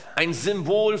the earth. ein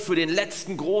Symbol für den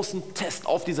letzten großen Test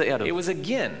auf dieser It Erde. was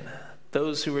again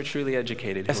those who were truly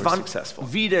educated who Es were waren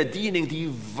successful. wieder diejenigen,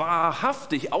 die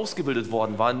wahrhaftig ausgebildet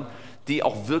worden waren, die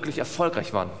auch wirklich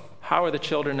erfolgreich waren. How are the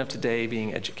children of today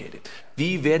being educated?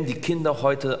 Wie werden die Kinder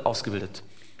heute ausgebildet?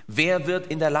 Wer wird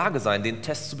in der Lage sein, den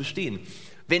Test zu bestehen,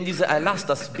 wenn dieser Erlass,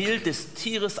 das Bild des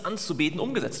Tieres anzubeten,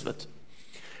 umgesetzt wird?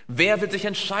 Wer wird sich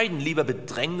entscheiden, lieber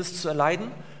Bedrängnis zu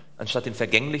erleiden, anstatt den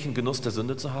vergänglichen Genuss der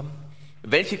Sünde zu haben?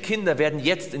 Welche Kinder werden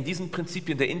jetzt in diesen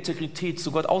Prinzipien der Integrität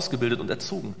zu Gott ausgebildet und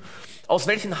erzogen? Aus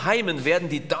welchen Heimen werden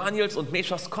die Daniels und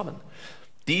Meschas kommen?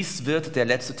 Dies wird der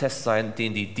letzte Test sein,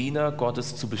 den die Diener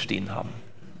Gottes zu bestehen haben.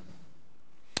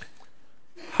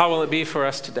 How will it be for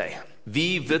us today?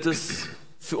 Wie wird es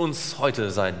für uns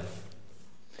heute sein?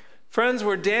 Friends,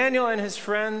 were Daniel and his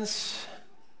friends,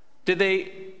 did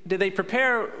they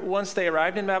prepare once they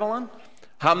arrived in Babylon?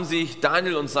 Haben sich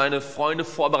Daniel und seine Freunde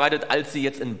vorbereitet, als sie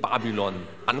jetzt in Babylon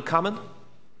ankamen?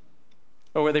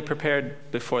 Or were they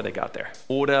prepared before they got there?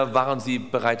 Oder waren sie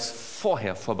bereits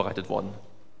vorher vorbereitet worden?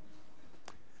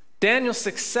 Daniel's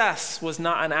success was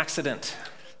not an accident.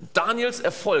 Daniels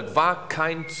Erfolg war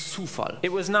kein Zufall.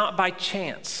 It was not by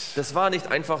chance. Das kam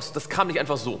nicht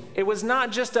einfach so. It was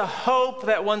not just a hope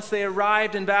that once they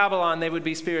arrived in Babylon, they would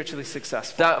be spiritually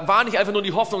successful. Da war nicht einfach nur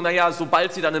die Hoffnung, naja,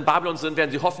 sobald sie dann in Babylon sind, werden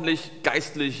sie hoffentlich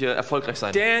geistlich erfolgreich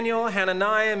sein. Daniel,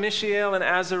 Hananiah, Mishael, and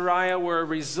Azariah were a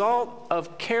result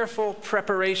of careful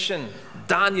preparation.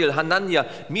 Daniel, Hanania,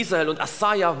 Misael und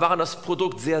Asaja waren das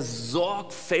Produkt sehr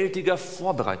sorgfältiger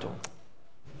Vorbereitung.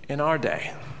 In our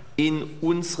day, In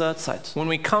unserer Zeit. when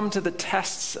we come to the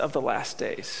tests of the last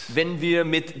days, Wenn wir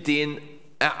mit den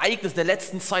Ereignissen der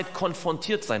letzten Zeit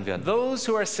konfrontiert sein werden.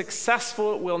 Those who are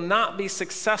successful will not be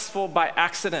successful by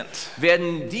accident.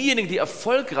 Werden diejenigen, die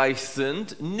erfolgreich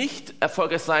sind, nicht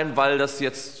erfolgreich sein, weil das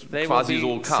jetzt They quasi will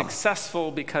so be kam,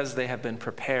 successful because they have been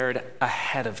prepared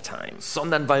ahead of time.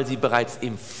 sondern weil sie bereits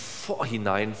im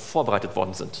Vorhinein vorbereitet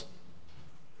worden sind.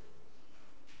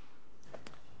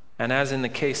 And as in the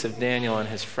case of Daniel and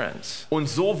his friends, Und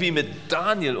so wie mit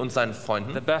Daniel und seinen the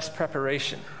Freunden best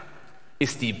preparation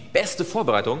ist die beste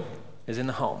Vorbereitung is in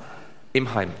the home,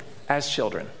 im Heim, as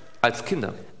children, als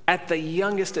Kinder. at the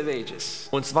youngest of ages,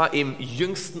 Und zwar im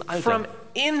jüngsten Alter. from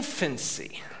infancy,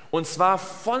 Und zwar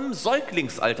vom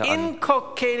Säuglingsalter an.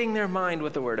 inculcating their mind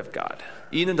with the Word of God.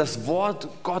 Ihnen das Wort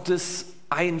Gottes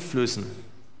einflößen.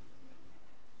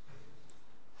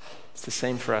 It's the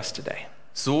same for us today.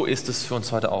 So ist es für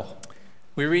uns heute auch.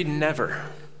 We read never.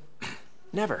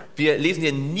 Never. Wir lesen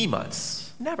hier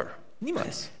niemals. Never.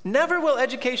 Niemals. Never will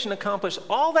education accomplish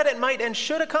all that it might and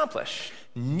should accomplish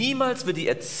Niemals wird die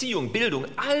Erziehung, Bildung,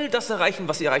 all das erreichen,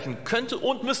 was sie erreichen könnte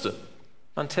und müsste.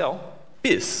 until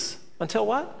Bis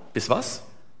what? was?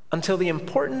 Until the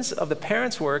importance of the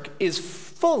parents' work is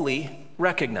fully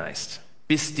recognized.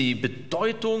 Bis die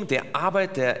Bedeutung der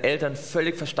Arbeit der Eltern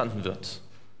völlig verstanden wird.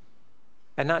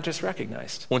 And not just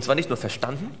recognized. Und zwar nicht nur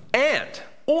verstanden, And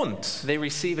und they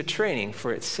receive a training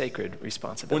for its sacred sie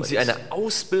responsibilities. eine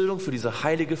Ausbildung für diese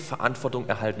heilige Verantwortung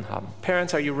erhalten haben.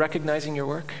 Parents, are you recognizing your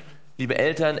work? Liebe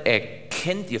Eltern,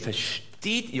 erkennt ihr,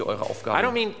 versteht ihr eure I don't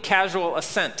Aufgabe? mean casual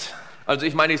assent. Also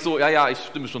ich meine nicht so, ja, ich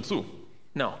stimme schon zu.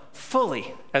 No, fully,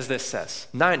 as this says.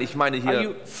 Nein, ich meine Are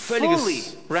you hier fully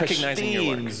völliges recognizing your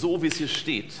Verstehen, work? so wie es hier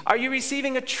steht. Are you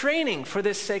receiving a training for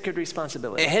this sacred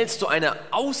responsibility? Erhältst du eine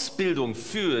Ausbildung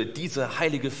für diese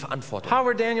heilige Verantwortung? How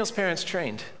were Daniel's parents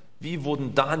trained? Wie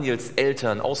wurden Daniels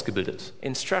Eltern ausgebildet?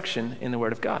 Instruction in the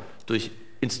Word of God. Durch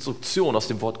Instruktion aus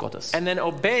dem Wort Gottes. And then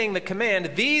obeying the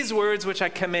command, these words which I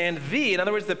command thee. In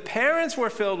other words, the parents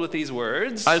were filled with these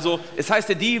words. Also, es heißt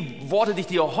ja, die Worte, die ich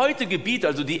dir heute gebiete,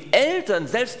 also die Eltern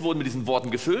selbst wurden mit diesen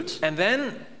Worten gefüllt. And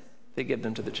then they give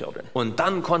them to the children. Und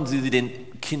dann konnten sie den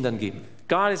Kindern geben.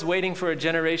 God is waiting for a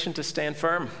generation to stand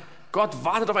firm. Gott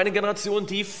wartet auf eine Generation,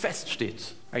 die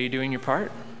feststeht. Are you doing your part?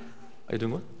 Are you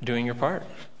doing what? Doing your part.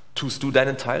 Tust du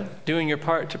deinen Teil? Doing your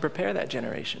part to prepare that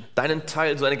generation. Deinen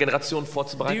Teil, so eine Generation Do you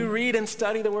vorzubereiten? read and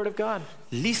study the Word of God?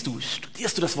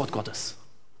 Studierst du das Wort Gottes?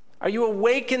 Are you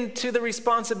awakened to the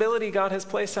responsibility God has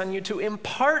placed on you to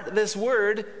impart this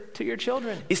Word to your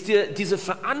children? Ist dir diese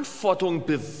Verantwortung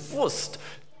bewusst,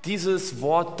 dieses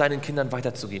Wort deinen Kindern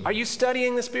weiterzugeben? Are you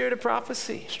studying the spirit of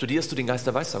prophecy? Studierst du den Geist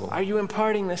der Weissagung? Are you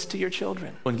imparting this to your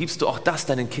children? Und gibst du auch das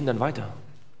deinen Kindern weiter?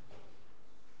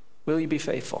 Will you be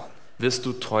faithful? Wirst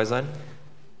du treu sein?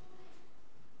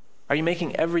 Are you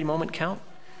making every moment count?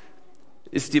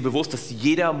 Ist dir bewusst, dass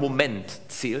jeder Moment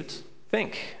zählt?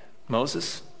 Think.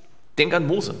 Moses, Denk an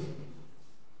Mose,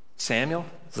 Samuel,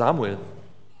 Samuel,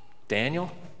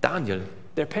 Daniel. Daniel.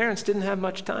 Their parents didn't have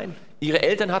much time. Ihre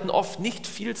Eltern hatten oft nicht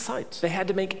viel Zeit. They had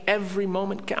to make every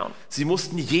moment count. Sie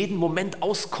mussten jeden Moment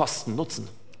auskosten, nutzen.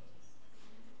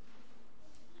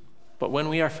 But when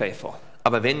we are faithful,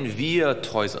 Aber wenn wir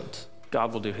treu sind,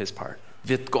 God will do his part.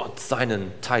 wird Gott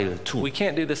seinen Teil We tun.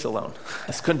 can't do this alone.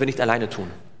 Das können wir nicht alleine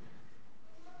tun.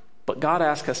 But God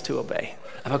asks us to obey,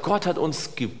 Aber Gott hat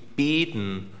uns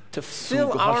gebeten, to zu fill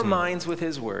our gehorchen, minds with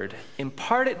his word,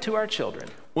 impart it to our children,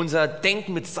 unser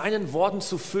Denken mit seinen Worten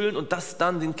zu füllen und das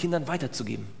dann den Kindern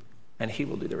weiterzugeben. and he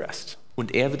will do the rest.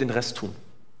 Und er wird den Rest tun.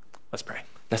 Let's pray.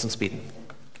 Lass uns beten.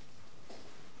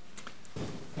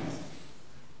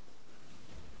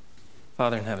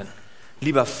 Father in heaven,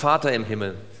 Lieber Vater im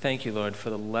Himmel, thank you, Lord, for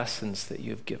the lessons that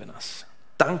you have given us,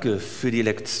 danke für die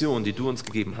Lektion, die du uns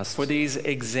gegeben hast. for these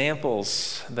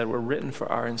examples that were written for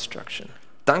our instruction.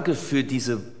 Danke für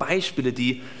diese Beispiele,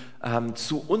 die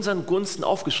zu unseren Gunsten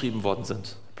aufgeschrieben worden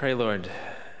sind. Pray, Lord,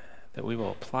 that we will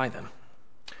apply them,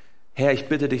 Herr, ich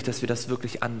bitte dich, dass wir das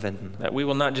wirklich anwenden. that we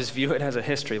will not just view it as a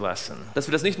history lesson, Dass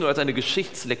wir das nicht nur als eine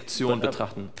Geschichtslektion but a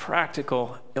betrachten,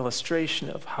 practical illustration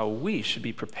of how we should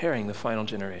be preparing the final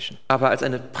generation. aber als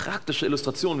eine praktische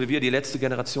Illustration, wie wir die letzte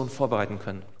Generation vorbereiten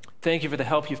können. Thank you for the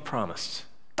help you've promised.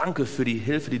 Danke für die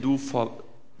Hilfe, die du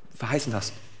verheißen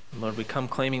hast. Lord, we come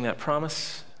claiming that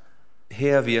promise.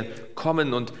 Herr, wir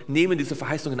kommen und nehmen diese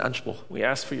Verheißung in Anspruch. We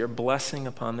ask for your blessing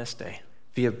upon this day,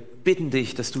 Wir bitten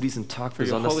dich, dass du diesen Tag for your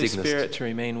besonders Holy segnest, Spirit to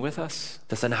remain with us.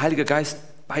 dass dein Heiliger Geist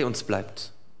bei uns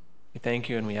bleibt. We thank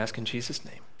you and we ask in Jesus'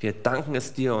 name. Wir danken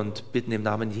es dir und bitten im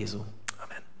Namen Jesu.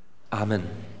 Amen. Amen.